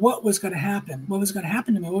know what was going to happen. What was going to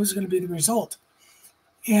happen to me? What was going to be the result?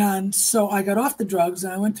 And so I got off the drugs,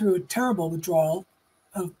 and I went through a terrible withdrawal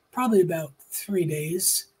of probably about 3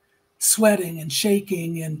 days, sweating and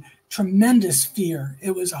shaking and tremendous fear.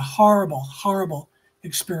 It was a horrible, horrible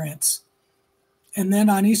experience. And then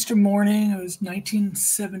on Easter morning, it was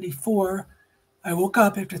 1974, I woke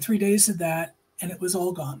up after 3 days of that, and it was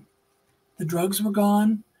all gone. The drugs were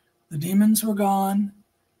gone. The demons were gone.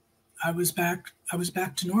 I was back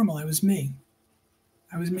to normal. I was me.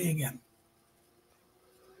 I was me again.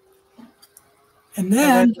 And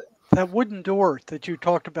then That wooden door that you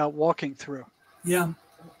talked about walking through. Yeah.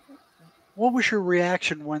 What was your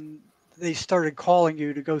reaction when they started calling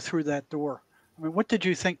you to go through that door? I mean, what did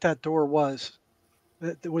you think that door was?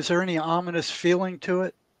 Was there any ominous feeling to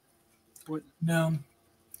it? No.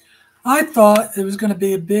 I thought it was going to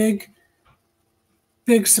be a big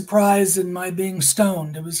surprise in my being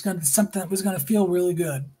stoned. It was going to be something that was going to feel really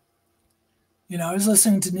good. You know, I was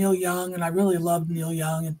listening to Neil Young, and I really loved Neil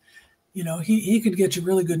Young, and you know, he could get you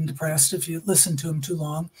really good and depressed if you listened to him too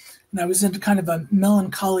long. And I was in kind of a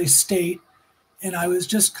melancholy state, and I was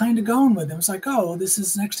just kind of going with it. It was like, oh, this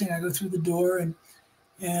is the next thing. I go through the door,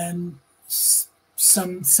 and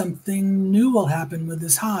something new will happen with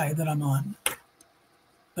this high that I'm on.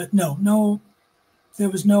 But no, there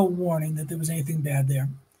was no warning that there was anything bad there.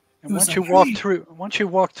 And once you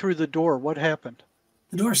walked through the door, what happened?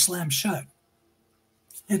 The door slammed shut.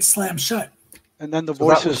 It slammed shut. And then the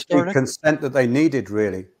voices started? That was the consent that they needed,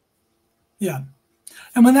 really. Yeah.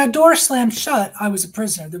 And when that door slammed shut, I was a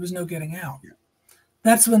prisoner. There was no getting out. Yeah.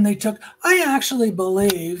 That's when they took, I actually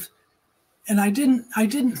believe, and I didn't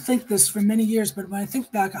think this for many years, but when I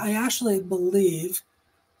think back, I actually believe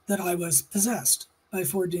that I was possessed by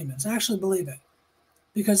 4 demons. I actually believe it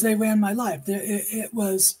because they ran my life. It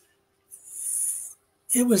was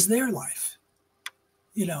their life.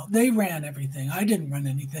 You know, they ran everything. I didn't run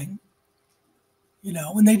anything. You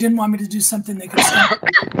know, when they didn't want me to do something, they could stop.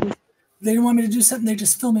 They didn't want me to do something, they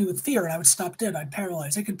just fill me with fear, and I would stop dead. I'd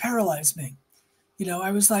paralyze. They could paralyze me. You know,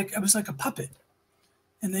 I was like a puppet,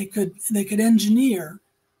 and they could engineer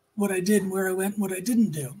what I did and where I went and what I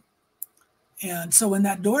didn't do. And so when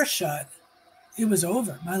that door shut, it was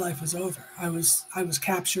over. My life was over. I was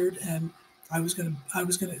captured, and I was gonna,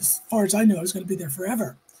 as far as I knew, I was gonna be there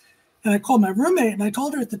forever. And I called my roommate, and I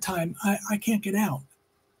told her at the time, I can't get out.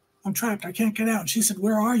 I'm trapped. I can't get out. And she said,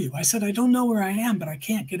 where are you? I said, I don't know where I am, but I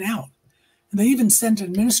can't get out. And they even sent an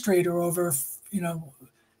administrator over, you know,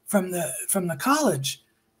 from the college.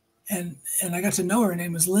 And I got to know her. Her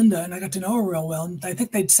name was Linda, and I got to know her real well. And I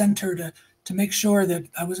think they'd sent her to make sure that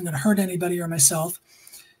I wasn't going to hurt anybody or myself.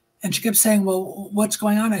 And she kept saying, well, what's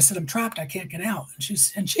going on? I said, I'm trapped. I can't get out.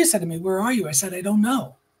 And she said to me, where are you? I said, I don't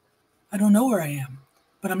know. I don't know where I am,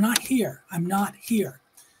 but I'm not here. I'm not here.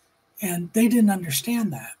 And they didn't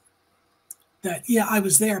understand that. That, yeah, I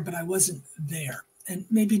was there, but I wasn't there. And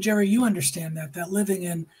maybe, Jerry, you understand that living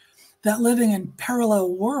in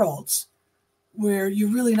parallel worlds where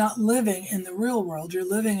you're really not living in the real world. You're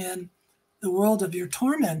living in the world of your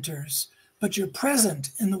tormentors, but you're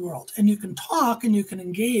present in the world. And you can talk and you can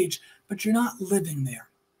engage, but you're not living there.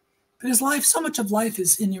 Because so much of life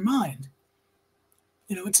is in your mind.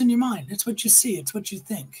 You know, it's in your mind. It's what you see. It's what you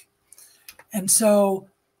think. And so,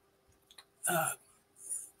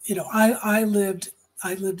 you know, I lived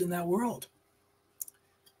in that world,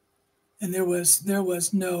 and there was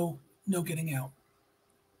no getting out.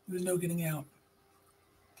 There was no getting out.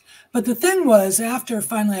 But the thing was, after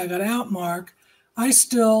finally I got out, Mark, I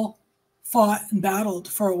still fought and battled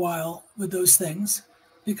for a while with those things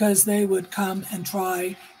because they would come and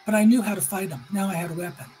try, but I knew how to fight them. Now I had a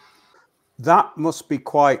weapon. That must be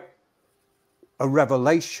quite a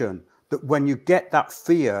revelation that when you get that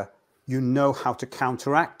fear, you know how to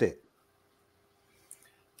counteract it.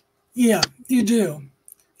 Yeah, you do.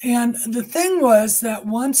 And the thing was that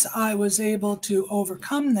once I was able to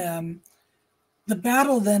overcome them, the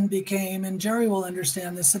battle then became, and Jerry will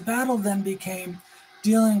understand this, the battle then became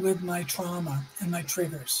dealing with my trauma and my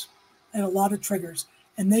triggers. I had a lot of triggers,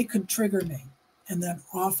 and they could trigger me, and then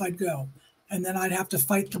off I'd go. And then I'd have to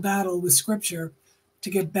fight the battle with scripture to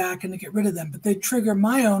get back and to get rid of them. But they'd trigger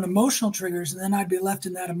my own emotional triggers, and then I'd be left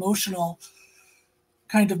in that emotional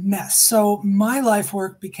kind of mess. So my life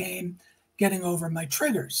work became getting over my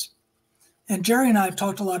triggers. And Jerry and I have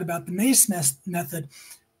talked a lot about the MACE method.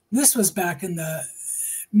 This was back in the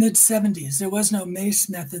mid-70s. There was no MACE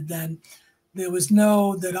method then. There was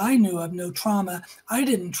that I knew of, no trauma. I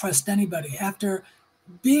didn't trust anybody. After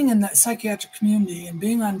being in that psychiatric community and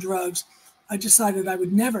being on drugs, I decided I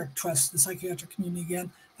would never trust the psychiatric community again.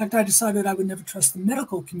 In fact, I decided I would never trust the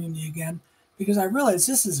medical community again because I realized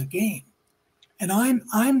this is a game. And I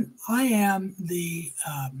am the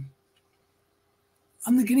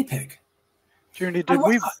I'm the guinea pig. Judy,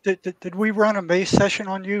 did we run a MACE session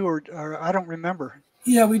on you, or I don't remember?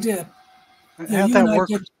 Yeah, we did. How'd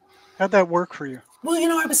that work for you? Well, you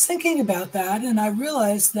know, I was thinking about that, and I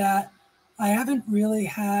realized that I haven't really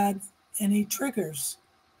had any triggers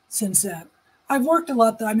since then. I've worked a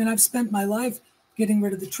lot. I mean, I've spent my life getting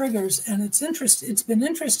rid of the triggers, and it's been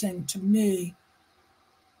interesting to me,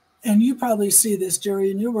 and you probably see this, Jerry,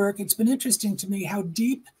 in your work. It's been interesting to me how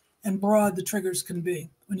deep and broad the triggers can be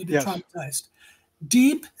when you've been Yes. traumatized.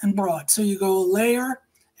 Deep and broad. So you go a layer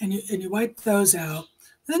and you wipe those out.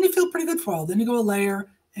 And then you feel pretty good for a while. Then you go a layer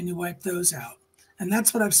and you wipe those out. And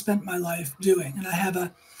that's what I've spent my life doing. And I have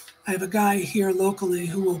a guy here locally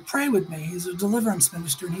who will pray with me. He's a deliverance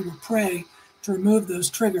minister, and he will pray to remove those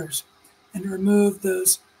triggers and to remove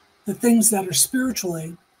the things that are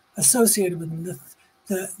spiritually associated with them,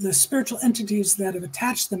 the spiritual entities that have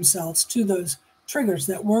attached themselves to those triggers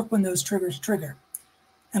that work when those triggers trigger.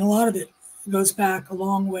 And a lot of it goes back a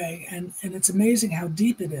long way, and it's amazing how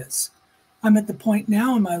deep it is. I'm at the point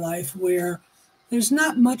now in my life where there's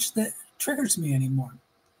not much that triggers me anymore.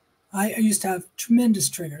 I used to have tremendous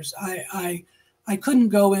triggers. I couldn't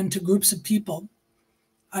go into groups of people.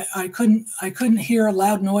 I couldn't hear a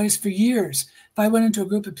loud noise for years. If I went into a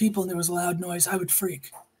group of people and there was a loud noise, I would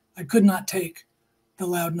freak. I could not take the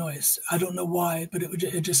loud noise. I don't know why, but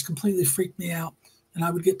it just completely freaked me out. And I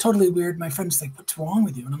would get totally weird. My friends think, "What's wrong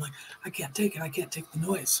with you?" And I'm like, "I can't take it. I can't take the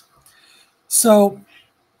noise." So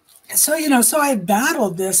I've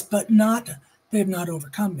battled this, but they have not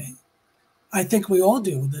overcome me. I think we all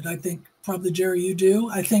deal with it. I think probably, Jerry, you do.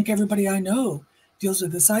 I think everybody I know deals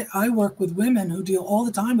with this. I work with women who deal all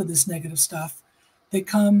the time with this negative stuff. They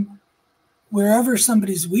come wherever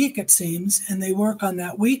somebody's weak, it seems, and they work on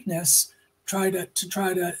that weakness, try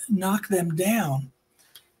to knock them down.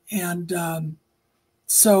 And to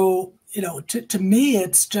me,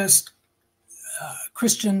 it's just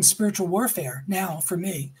Christian spiritual warfare now for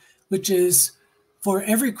me, which is, for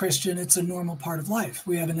every Christian, it's a normal part of life.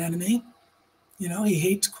 We have an enemy. He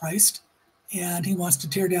hates Christ, and he wants to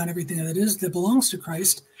tear down everything that belongs to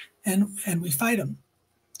Christ, and we fight him.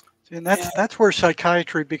 And that's where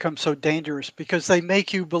psychiatry becomes so dangerous, because they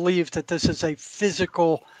make you believe that this is a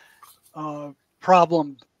physical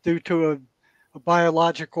problem due to a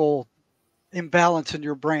biological imbalance in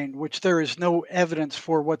your brain, which there is no evidence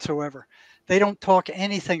for whatsoever. They don't talk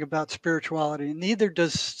anything about spirituality, and neither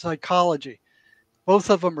does psychology. Both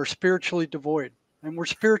of them are spiritually devoid. And we're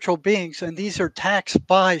spiritual beings, and these are taxed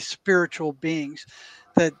by spiritual beings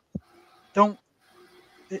that don't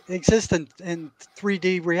exist in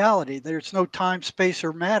 3D reality. There's no time, space,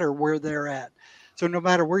 or matter where they're at. So no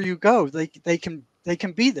matter where you go, they can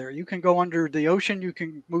be there. You can go under the ocean. You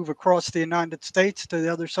can move across the United States to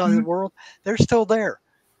the other side of the world. They're still there.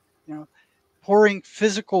 Pouring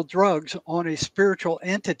physical drugs on a spiritual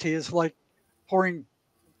entity is like pouring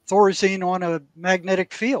Thorazine on a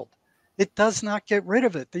magnetic field. It does not get rid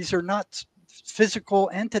of it. These are not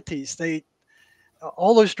physical entities.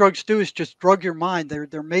 All those drugs do is just drug your mind.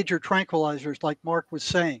 They're major tranquilizers, like Mark was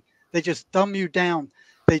saying. They just dumb you down.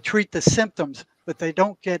 They treat the symptoms, but they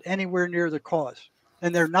don't get anywhere near the cause.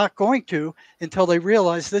 And they're not going to until they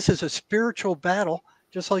realize this is a spiritual battle,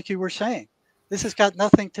 just like you were saying. This has got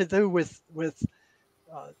nothing to do with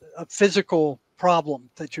a physical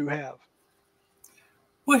problem that you have.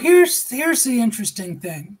 Well, here's the interesting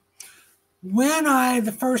thing. When I,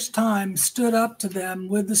 the first time, stood up to them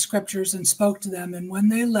with the scriptures and spoke to them, and when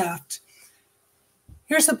they left,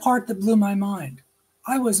 here's the part that blew my mind.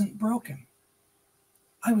 I wasn't broken.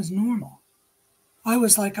 I was normal. I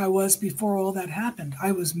was like I was before all that happened.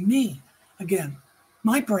 I was me again.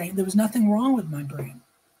 My brain, there was nothing wrong with my brain.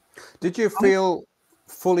 Did you feel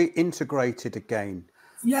fully integrated again?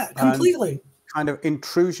 Yeah, completely. Kind of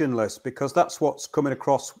intrusionless, because that's what's coming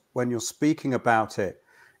across when you're speaking about it.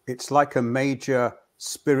 It's like a major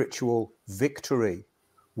spiritual victory,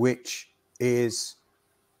 which is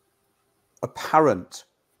apparent,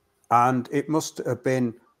 and it must have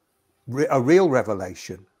been a real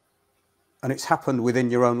revelation, and it's happened within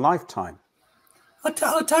your own lifetime. I'll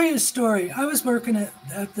tell you a story. I was working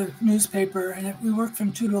at the newspaper, and we worked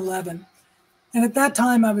from 2 to 11. And at that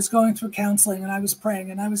time, I was going through counseling, and I was praying,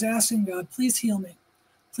 and I was asking God, please heal me.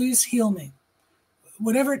 Please heal me.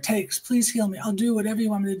 Whatever it takes, please heal me. I'll do whatever you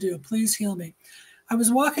want me to do. Please heal me. I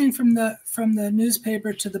was walking from the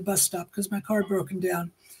newspaper to the bus stop because my car had broken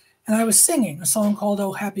down, and I was singing a song called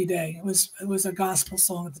 "Oh Happy Day." It was a gospel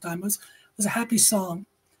song at the time. It was a happy song,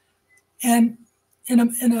 and in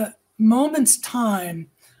a moment's time,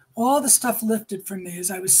 all the stuff lifted from me as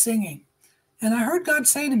I was singing, and I heard God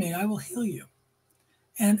say to me, "I will heal you."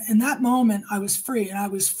 And in that moment, I was free. And I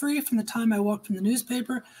was free from the time I walked from the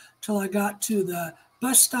newspaper till I got to the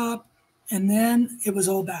bus stop. And then it was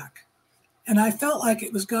all back. And I felt like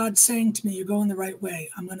it was God saying to me, you're going the right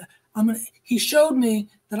way. He showed me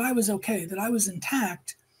that I was okay, that I was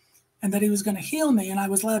intact, and that he was going to heal me. And I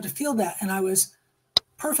was allowed to feel that. And I was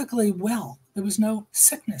perfectly well. There was no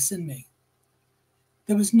sickness in me.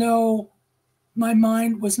 My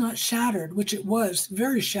mind was not shattered, which it was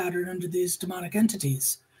very shattered under these demonic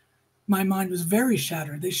entities. my mind was very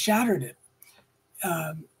shattered. They shattered it.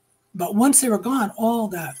 But once they were gone, all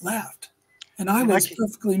that left. And I was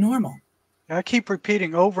perfectly normal. I keep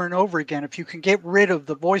repeating over and over again, if you can get rid of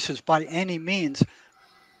the voices by any means,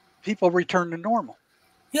 people return to normal.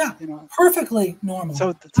 Yeah, you know, perfectly normal. So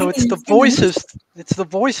it's the voices. It's the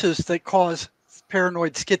voices that cause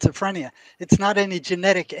paranoid schizophrenia. It's not any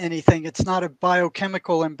genetic anything. It's not a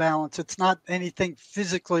biochemical imbalance. It's not anything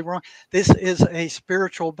physically wrong. This is a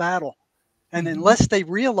spiritual battle. And unless they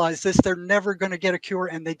realize this, they're never going to get a cure,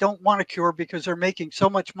 and they don't want a cure because they're making so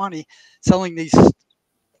much money selling these,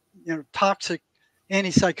 toxic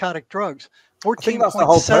antipsychotic drugs. I think that's the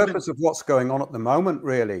whole purpose of what's going on at the moment,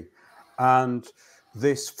 really. And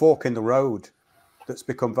this fork in the road that's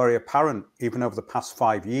become very apparent even over the past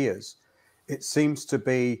 5 years, it seems to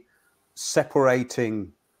be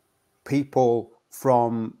separating people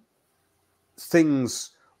from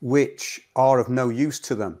things which are of no use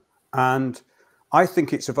to them. And I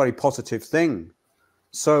think it's a very positive thing.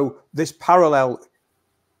 So this parallel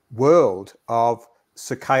world of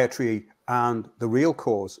psychiatry and the real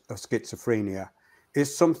cause of schizophrenia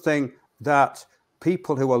is something that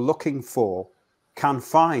people who are looking for can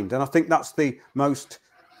find. And I think that's the most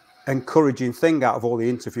encouraging thing out of all the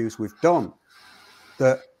interviews we've done,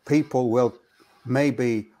 that people will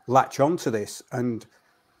maybe latch onto this and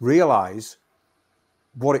realize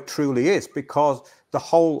what it truly is, because the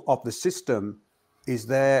whole of the system is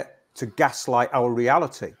there to gaslight our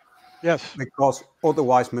reality. Yes. Because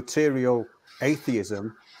otherwise material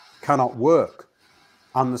atheism cannot work,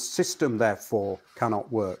 and the system therefore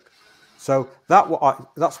cannot work. So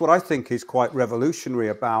that's what I think is quite revolutionary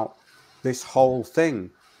about this whole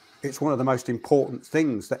thing. It's one of the most important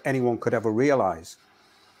things that anyone could ever realize.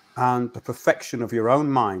 And the perfection of your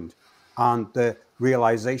own mind and the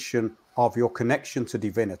realization of your connection to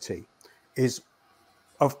divinity is,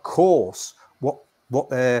 of course,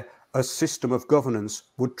 what a system of governance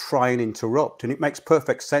would try and interrupt. And it makes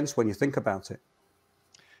perfect sense when you think about it.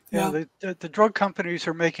 Yeah, the drug companies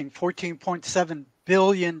are making $14.7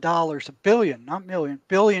 billion, a billion, not million, $1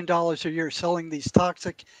 billion a year selling these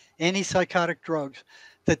toxic antipsychotic drugs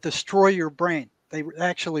that destroy your brain. They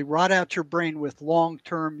actually rot out your brain with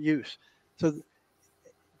long-term use. So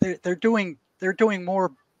they're doing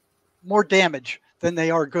more damage than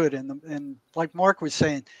they are good. And like Mark was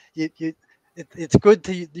saying, it's good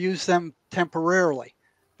to use them temporarily,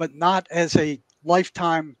 but not as a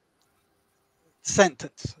lifetime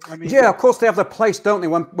sentence. I mean, yeah, of course they have their place, don't they?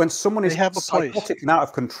 When someone is psychotic and out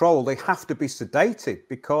of control, they have to be sedated,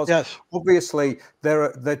 because obviously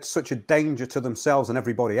they're such a danger to themselves and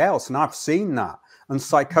everybody else. And I've seen that. And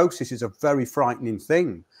psychosis is a very frightening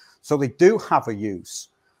thing. So they do have a use.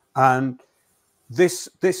 And this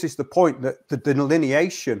is the point, that the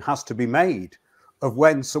delineation has to be made of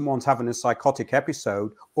when someone's having a psychotic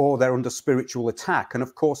episode or they're under spiritual attack. And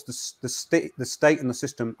of course, the state and the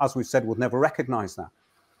system, as we've said, would never recognize that.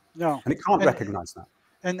 No. And it can't recognize that.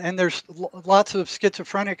 And there's lots of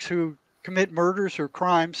schizophrenics who commit murders or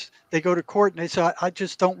crimes. They go to court and they say, I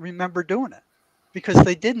just don't remember doing it, because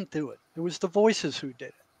they didn't do it. It was the voices who did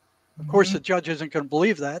it. Of course, the judge isn't going to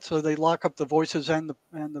believe that, so they lock up the voices and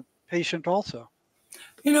the patient also.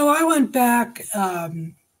 I went back,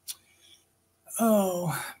 I'm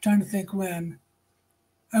trying to think when.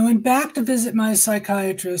 I went back to visit my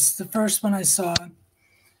psychiatrist, the first one I saw,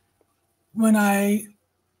 when I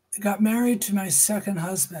got married to my second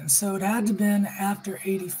husband. So it had to have been after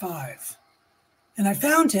 85. And I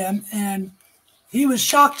found him, and he was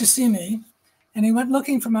shocked to see me. And he went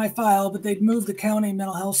looking for my file, but they'd moved the county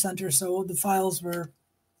mental health center, so the files there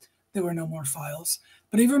were no more files.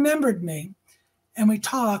 But he remembered me, and we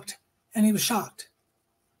talked, and he was shocked.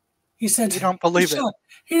 He said, "You don't believe it?"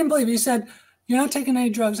 He didn't believe it. He said, "You're not taking any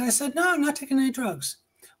drugs?" I said, "No, I'm not taking any drugs."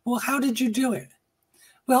 "Well, how did you do it?"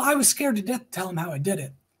 Well, I was scared to death to tell him how I did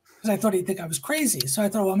it, because I thought he'd think I was crazy. So I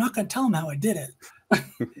thought, well, I'm not going to tell him how I did it.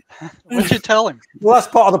 What'd you tell him? Well, that's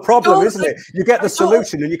part of the problem, isn't it? You get the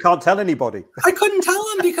solution and you can't tell anybody. I couldn't tell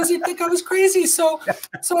him because he'd think I was crazy. So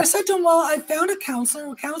I said to him, well, I found a counselor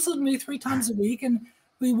who counseled me 3 times a week, and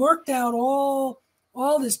we worked out all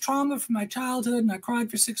this trauma from my childhood, and I cried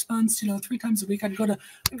for 6 months, 3 times a week. I'd go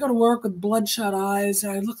to work with bloodshot eyes.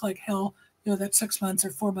 I looked like hell, that 6 months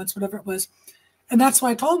or 4 months, whatever it was. And that's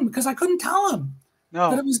why I told him, because I couldn't tell him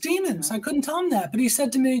that it was demons. I couldn't tell him that. But he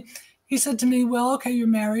said to me, well, okay, you're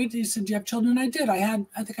married. He said, do you have children? I did. I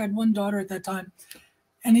think I had 1 daughter at that time.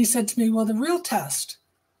 And he said to me, well, the real test,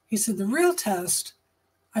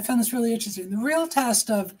 I found this really interesting. The real test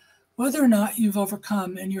of whether or not you've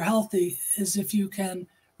overcome and you're healthy is if you can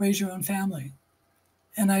raise your own family.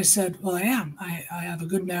 And I said, well, I am. I have a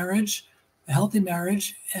good marriage, a healthy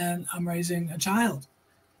marriage, and I'm raising a child.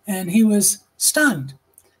 And he was stunned.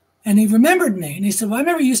 And he remembered me. And he said, well, I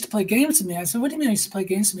remember you used to play games with me. I said, what do you mean I used to play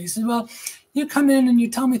games with me? He said, well, you come in and you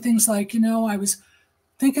tell me things like, I was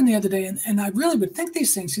thinking the other day, and I really would think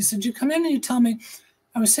these things. He said, you come in and you tell me,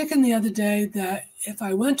 I was thinking the other day that if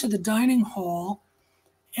I went to the dining hall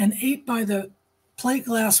and ate by the plate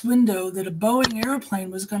glass window, that a Boeing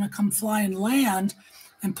airplane was going to come fly and land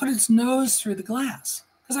and put its nose through the glass.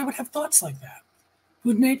 Because I would have thoughts like that,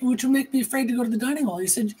 which would make me afraid to go to the dining hall. He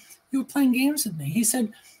said, you were playing games with me. He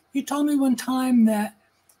said, you told me one time that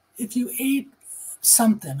if you ate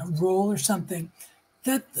something, a roll or something,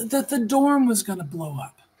 that the dorm was going to blow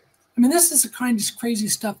up. I mean, this is the kind of crazy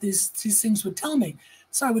stuff these things would tell me.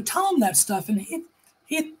 So I would tell him that stuff, and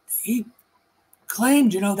he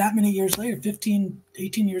claimed, that many years later, 15,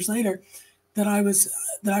 18 years later, that I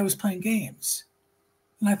was playing games.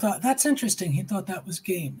 And I thought, that's interesting. He thought that was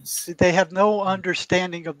games. They have no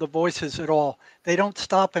understanding of the voices at all. They don't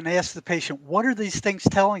stop and ask the patient, what are these things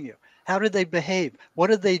telling you? How do they behave?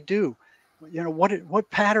 What do they do? What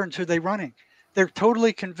patterns are they running? They're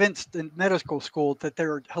totally convinced in medical school that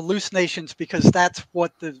they're hallucinations because that's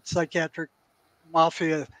what the psychiatric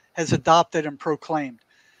mafia has adopted and proclaimed.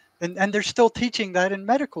 And they're still teaching that in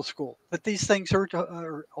medical school, that these things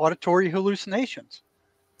are auditory hallucinations.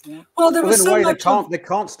 Yeah. Well, there was in a way, they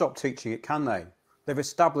can't stop teaching it, can they? They've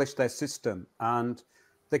established their system, and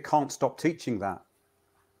they can't stop teaching that.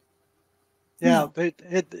 Yeah, but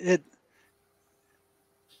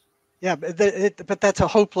that's a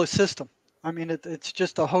hopeless system. I mean, it's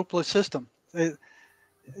just a hopeless system.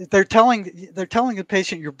 They're telling the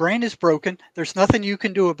patient, your brain is broken. There's nothing you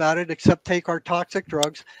can do about it except take our toxic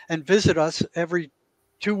drugs and visit us every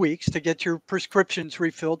 2 weeks to get your prescriptions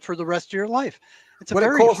refilled for the rest of your life. It's a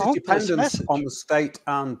very it causes hopeless dependence message on the state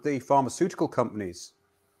and the pharmaceutical companies,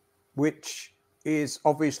 which is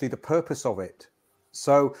obviously the purpose of it.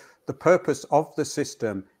 So the purpose of the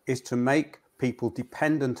system is to make people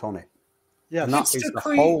dependent on it. Yes. And that is the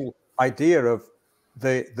whole idea of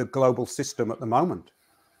the global system at the moment.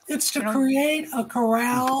 It's to create a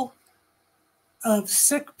corral of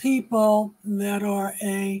sick people that are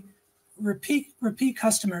a repeat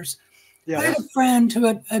customers. Yeah. I had a friend who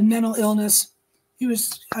had a mental illness. I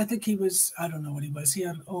don't know what he was. He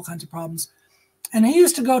had all kinds of problems. And he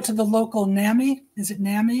used to go to the local NAMI. Is it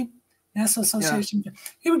NAMI? National Association. Yeah.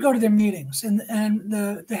 He would go to their meetings, and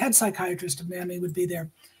the head psychiatrist of NAMI would be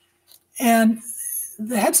there. And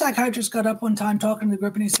the head psychiatrist got up one time talking to the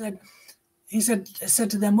group, and he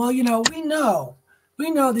said to them, well,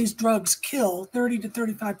 we know these drugs kill 30 to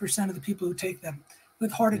 35% of the people who take them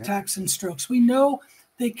with heart attacks and strokes. We know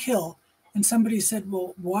they kill. And somebody said,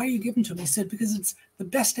 well, why are you giving to them? He said, because it's the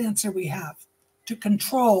best answer we have to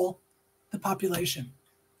control the population.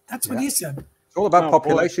 That's what he said. It's all about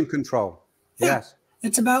population control. Yeah. Yes.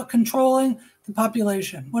 It's about controlling the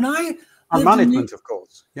population. And management, of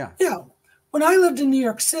course. Yeah. Yeah. When I lived in New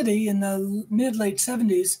York City in the late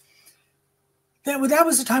 70s, that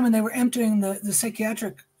was the time when they were emptying the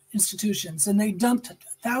psychiatric institutions, and they dumped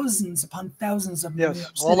thousands upon thousands of them.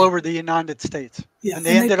 Yes, all over the United States. Yeah, and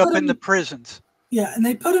they ended up in the prisons. Yeah, and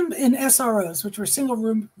they put them in SROs, which were single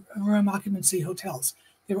room occupancy hotels.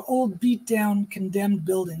 They were old, beat down, condemned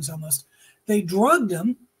buildings almost. They drugged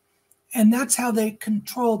them, and that's how they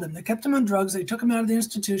controlled them. They kept them on drugs. They took them out of the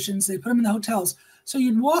institutions. They put them in the hotels. So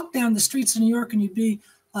you'd walk down the streets of New York, and you'd be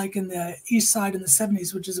like in the East Side in the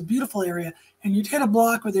 70s, which is a beautiful area, and you'd hit a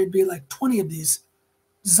block where there'd be like 20 of these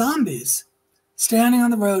zombies standing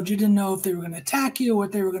on the road. You didn't know if they were going to attack you or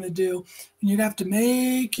what they were going to do, and you'd have to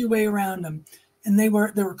make your way around them. And there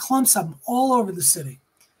were clumps of them all over the city,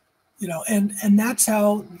 and that's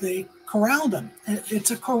how they corralled them.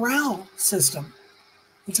 It's a corral system.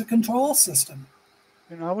 It's a control system.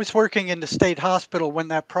 I was working in the state hospital when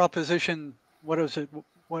that proposition,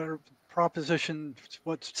 Proposition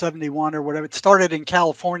 71 or whatever, it started in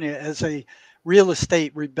California as a real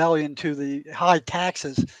estate rebellion to the high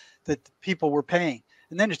taxes that people were paying.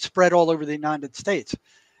 And then it spread all over the United States.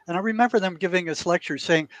 And I remember them giving us lectures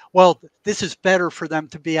saying, well, this is better for them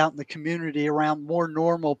to be out in the community around more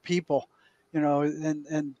normal people,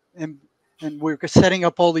 and we're setting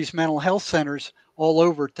up all these mental health centers all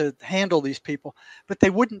over to handle these people. But they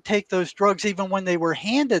wouldn't take those drugs even when they were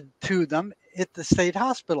handed to them at the state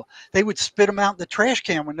hospital. They would spit them out in the trash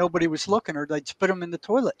can when nobody was looking, or they'd spit them in the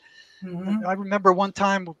toilet. Mm-hmm. I remember one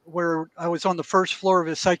time where I was on the first floor of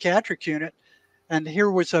a psychiatric unit, and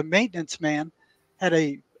here was a maintenance man, had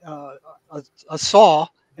a saw,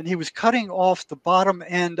 and he was cutting off the bottom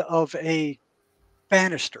end of a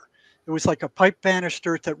banister. It was like a pipe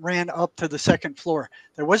banister that ran up to the second floor.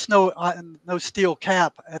 There was no steel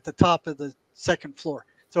cap at the top of the second floor.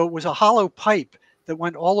 So it was a hollow pipe that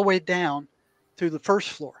went all the way down to the first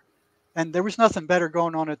floor. And there was nothing better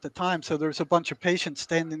going on at the time. So there was a bunch of patients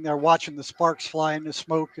standing there watching the sparks fly and the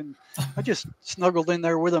smoke. And I just snuggled in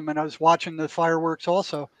there with them, and I was watching the fireworks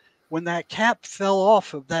also. When that cap fell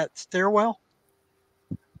off of that stairwell,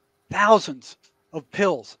 thousands of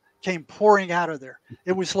pills came pouring out of there.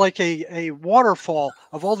 It was like a waterfall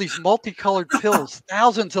of all these multicolored pills.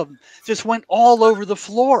 Thousands of them just went all over the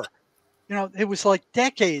floor. You know, it was like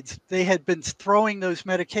decades they had been throwing those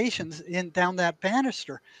medications in down that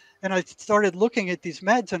banister. And I started looking at these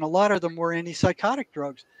meds, and a lot of them were antipsychotic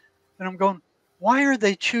drugs. And I'm going, why are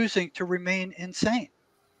they choosing to remain insane?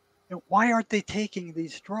 And why aren't they taking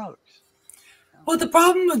these drugs? Well, the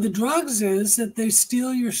problem with the drugs is that they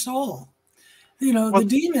steal your soul. You know, Well, the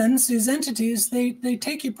demons, these entities, they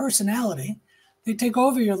take your personality. They take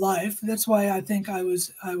over your life. That's why I think I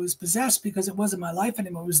was possessed, because it wasn't my life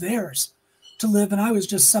anymore. It was theirs to live. And I was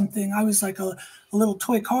just something, I was like a little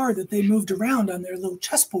toy car that they moved around on their little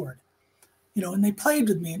chessboard, you know, and they played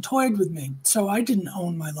with me and toyed with me. So I didn't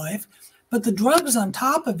own my life. But the drugs on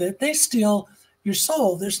top of it, they steal your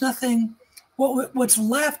soul. There's nothing, what's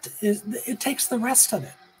left is, it takes the rest of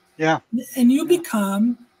it. yeah. And you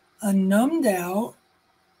become a numbed out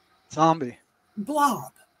Zombie.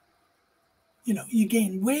 blob. You know, you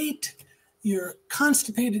gain weight, you're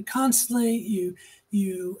constipated constantly.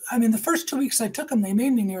 I mean, the first 2 weeks I took them, they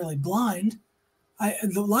made me nearly blind.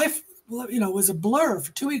 The life, you know, was a blur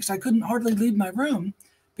for 2 weeks. I couldn't hardly leave my room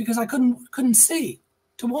because I couldn't see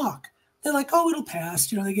to walk. They're like, oh, it'll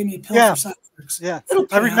pass. You know, they gave me a pill Yeah. for side effects. Yeah, It'll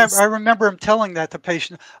pass. I remember him telling that to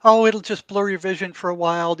patient. Oh, it'll just blur your vision for a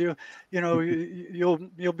while.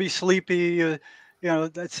 You'll be sleepy.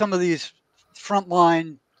 That some of these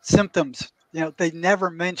frontline symptoms. You know, they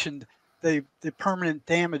never mentioned the permanent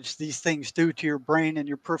damage these things do to your brain and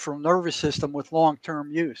your peripheral nervous system with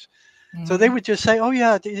long-term use. So they would just say, oh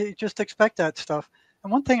yeah, just expect that stuff.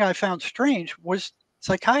 And one thing I found strange was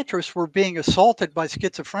psychiatrists were being assaulted by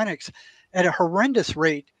schizophrenics at a horrendous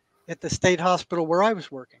rate at the state hospital where I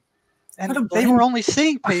was working. And they were only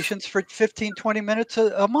seeing patients for 15, 20 minutes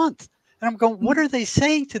a month. And I'm going, what are they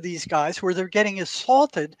saying to these guys where they're getting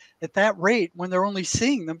assaulted at that rate when they're only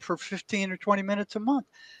seeing them for 15 or 20 minutes a month?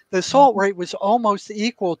 The assault rate was almost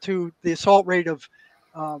equal to the assault rate of,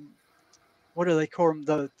 what do they call them?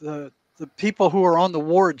 The people who are on the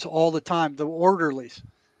wards all the time, the orderlies.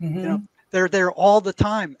 Mm-hmm. You know, they're there all the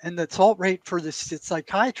time. And the assault rate for the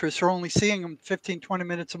psychiatrists are only seeing them 15, 20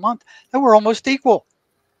 minutes a month. They were almost equal.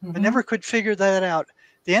 Mm-hmm. I never could figure that out.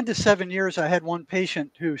 At the end of 7 years, I had one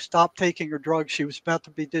patient who stopped taking her drugs. She was about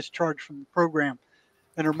to be discharged from the program.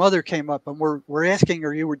 And her mother came up, and we're asking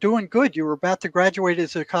her, you were doing good. You were about to graduate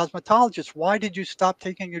as a cosmetologist. Why did you stop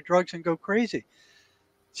taking your drugs and go crazy?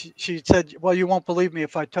 She said, well, you won't believe me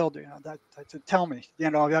if I told you. I said, tell me.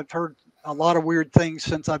 I've heard a lot of weird things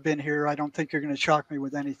since I've been here. I don't think you're going to shock me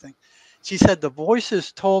with anything. She said, the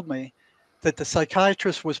voices told me that the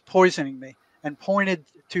psychiatrist was poisoning me and pointed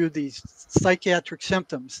to these psychiatric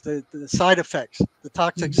symptoms, the side effects, the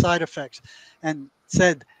toxic side effects, and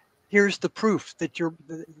said, here's the proof that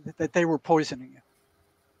that they were poisoning you.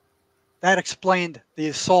 That explained the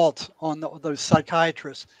assault on those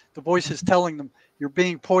psychiatrists. The voices telling them you're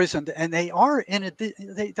being poisoned, and they are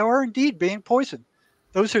indeed being poisoned.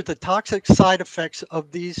 Those are the toxic side effects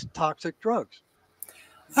of these toxic drugs.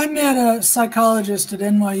 I met a psychologist at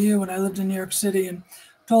NYU when I lived in New York City and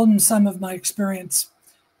told him some of my experience.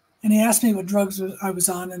 And he asked me what drugs I was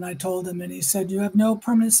on, and I told him, and he said, you have no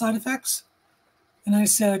permanent side effects? And I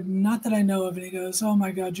said, not that I know of. And he goes, oh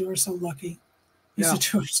my God, you are so lucky. He said,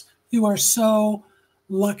 you are so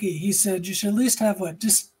lucky. He said, you should at least have what,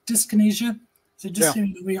 dyskinesia? So just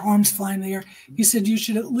your arms fly in the air. He said, you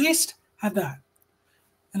should at least have that.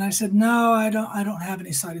 And I said, no, I don't have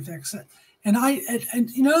any side effects. And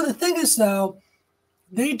the thing is though,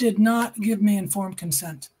 they did not give me informed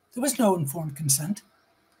consent. There was no informed consent.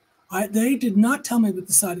 They did not tell me what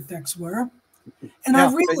the side effects were. And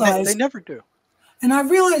I realized they never do. And I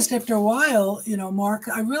realized after a while, Mark,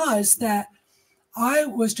 I realized that I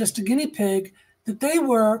was just a guinea pig, that they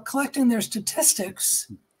were collecting their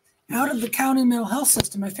statistics out of the county mental health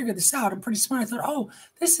system. I figured this out. I'm pretty smart. I thought, oh,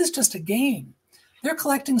 this is just a game. They're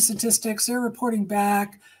collecting statistics. They're reporting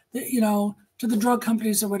back, to the drug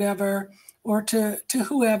companies or whatever, or to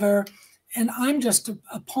whoever. And I'm just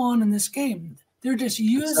a pawn in this game. They're just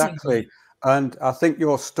using Exactly. And I think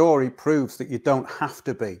your story proves that you don't have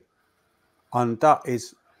to be. And that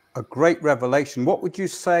is a great revelation. What would you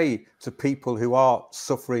say to people who are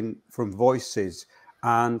suffering from voices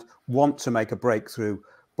and want to make a breakthrough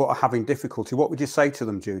but are having difficulty? What would you say to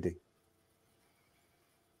them, Judy?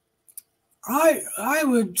 I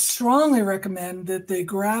would strongly recommend that they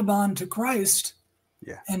grab on to Christ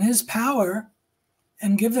and his power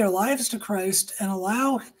and give their lives to Christ and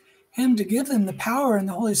allow him to give them the power and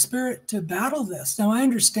the Holy Spirit to battle this. Now, I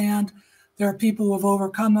understand there are people who have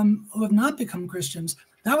overcome them who have not become Christians.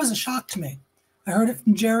 That was a shock to me. I heard it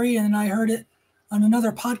from Jerry, and I heard it on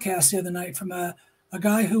another podcast the other night from a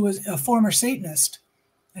guy who was a former Satanist.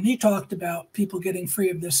 And he talked about people getting free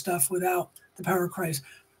of this stuff without the power of Christ.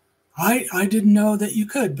 I didn't know that you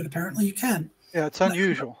could, but apparently you can. Yeah, it's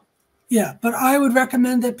unusual. Yeah, but I would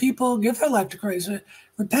recommend that people give their life to Christ,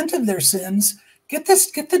 repent of their sins, get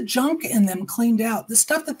the junk in them cleaned out. The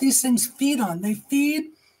stuff that these things feed on, they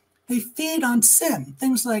feed on sin.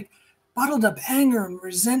 Things like bottled up anger and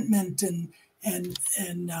resentment and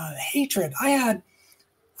hatred. I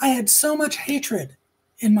had so much hatred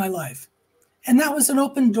in my life, and that was an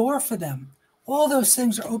open door for them. All those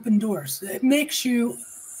things are open doors. It makes you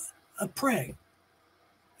a prey,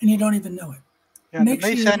 and you don't even know it. Yeah, the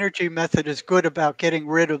Mace energy method is good about getting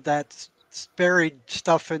rid of that buried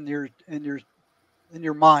stuff in your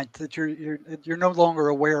mind that you're no longer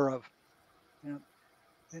aware of.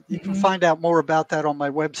 You can find out more about that on my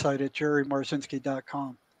website at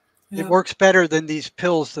jerrymarzinsky.com. Yeah. It works better than these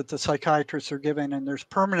pills that the psychiatrists are giving, and there's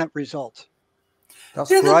permanent results. That's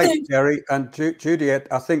great, Jerry. And Judy,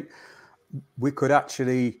 I think we could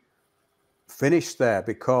actually finish there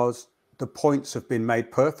because the points have been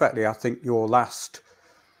made perfectly. I think your last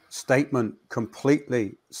statement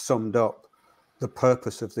completely summed up the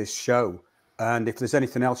purpose of this show. And if there's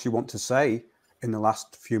anything else you want to say in the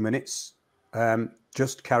last few minutes,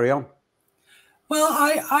 just carry on. Well,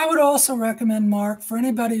 I would also recommend, Mark, for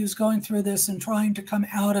anybody who's going through this and trying to come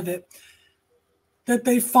out of it, that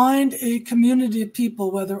they find a community of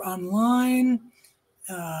people, whether online,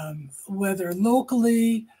 whether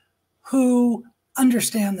locally, who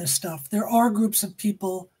understand this stuff. There are groups of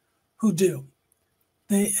people who do.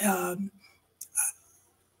 I'm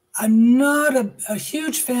not a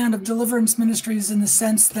huge fan of deliverance ministries in the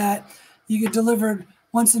sense that you get delivered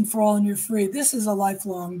once and for all and you're free. This is a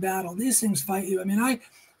lifelong battle. These things fight you. I mean,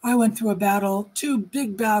 I went through a battle, 2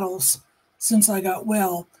 big battles since I got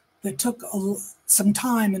well that took some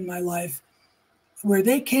time in my life where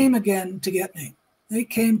they came again to get me. They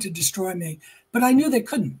came to destroy me, but I knew they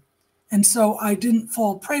couldn't. And so I didn't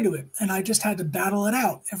fall prey to it. And I just had to battle it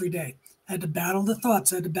out every day. I had to battle the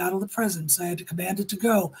thoughts. I had to battle the presence. I had to command it to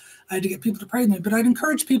go. I had to get people to pray with me. But I'd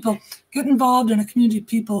encourage people, get involved in a community of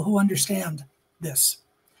people who understand this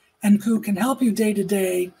and who can help you day to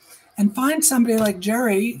day, and find somebody like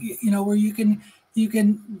Jerry, where you can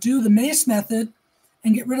do the MACE method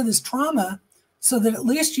and get rid of this trauma so that at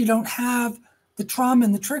least you don't have the trauma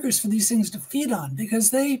and the triggers for these things to feed on,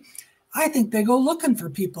 because I think they go looking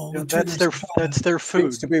for people. Yeah, that's their food.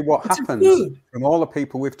 Seems to be what happens from all the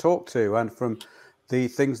people we've talked to and from the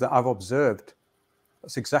things that I've observed.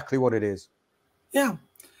 That's exactly what it is. Yeah.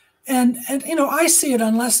 And I see it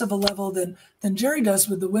on less of a level than Jerry does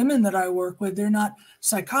with the women that I work with. They're not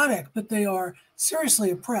psychotic, but they are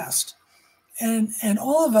seriously oppressed. And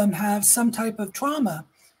all of them have some type of trauma.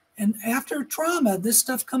 And after trauma, this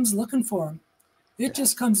stuff comes looking for them. It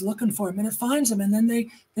just comes looking for them, and it finds them, and then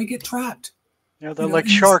they get trapped. Yeah, they're like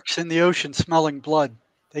sharks in the ocean smelling blood.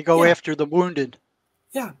 They go after the wounded.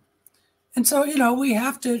 Yeah. And so, we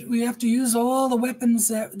have to use all the weapons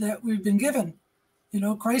that we've been given.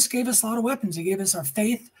 Christ gave us a lot of weapons. He gave us our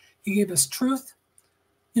faith. He gave us truth.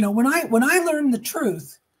 When I learned the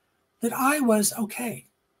truth that I was okay,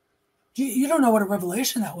 you don't know what a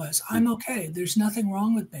revelation that was. I'm okay. There's nothing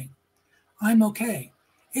wrong with me. I'm okay.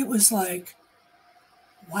 It was like,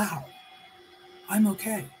 wow, I'm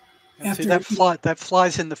okay. See, that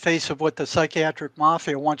flies in the face of what the psychiatric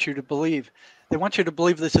mafia wants you to believe. They want you to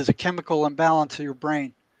believe this is a chemical imbalance of your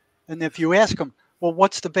brain. And if you ask them, well,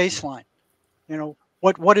 what's the baseline?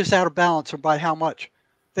 What is out of balance, or by how much?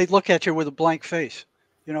 They look at you with a blank face.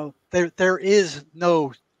 There is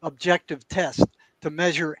no objective test to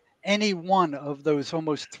measure any one of those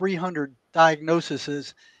almost 300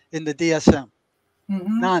 diagnoses in the DSM.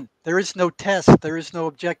 Mm-hmm. None. There is no test. There is no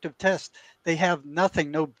objective test. They have nothing.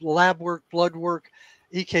 No lab work, blood work,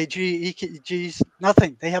 EKGs,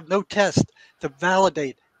 nothing. They have no test to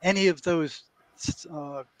validate any of those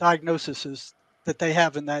diagnoses that they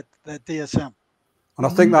have in that DSM. And I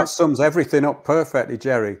think that sums everything up perfectly,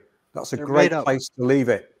 Jerry. That's a great place to leave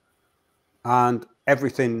it. And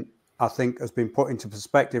everything, I think, has been put into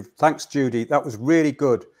perspective. Thanks, Judy. That was really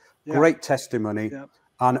good. Yeah. Great testimony, Yeah.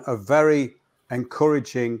 and a very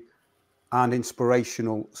encouraging and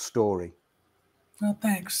inspirational story. Well,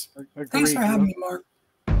 thanks. Agreed. Thanks for having me, Mark.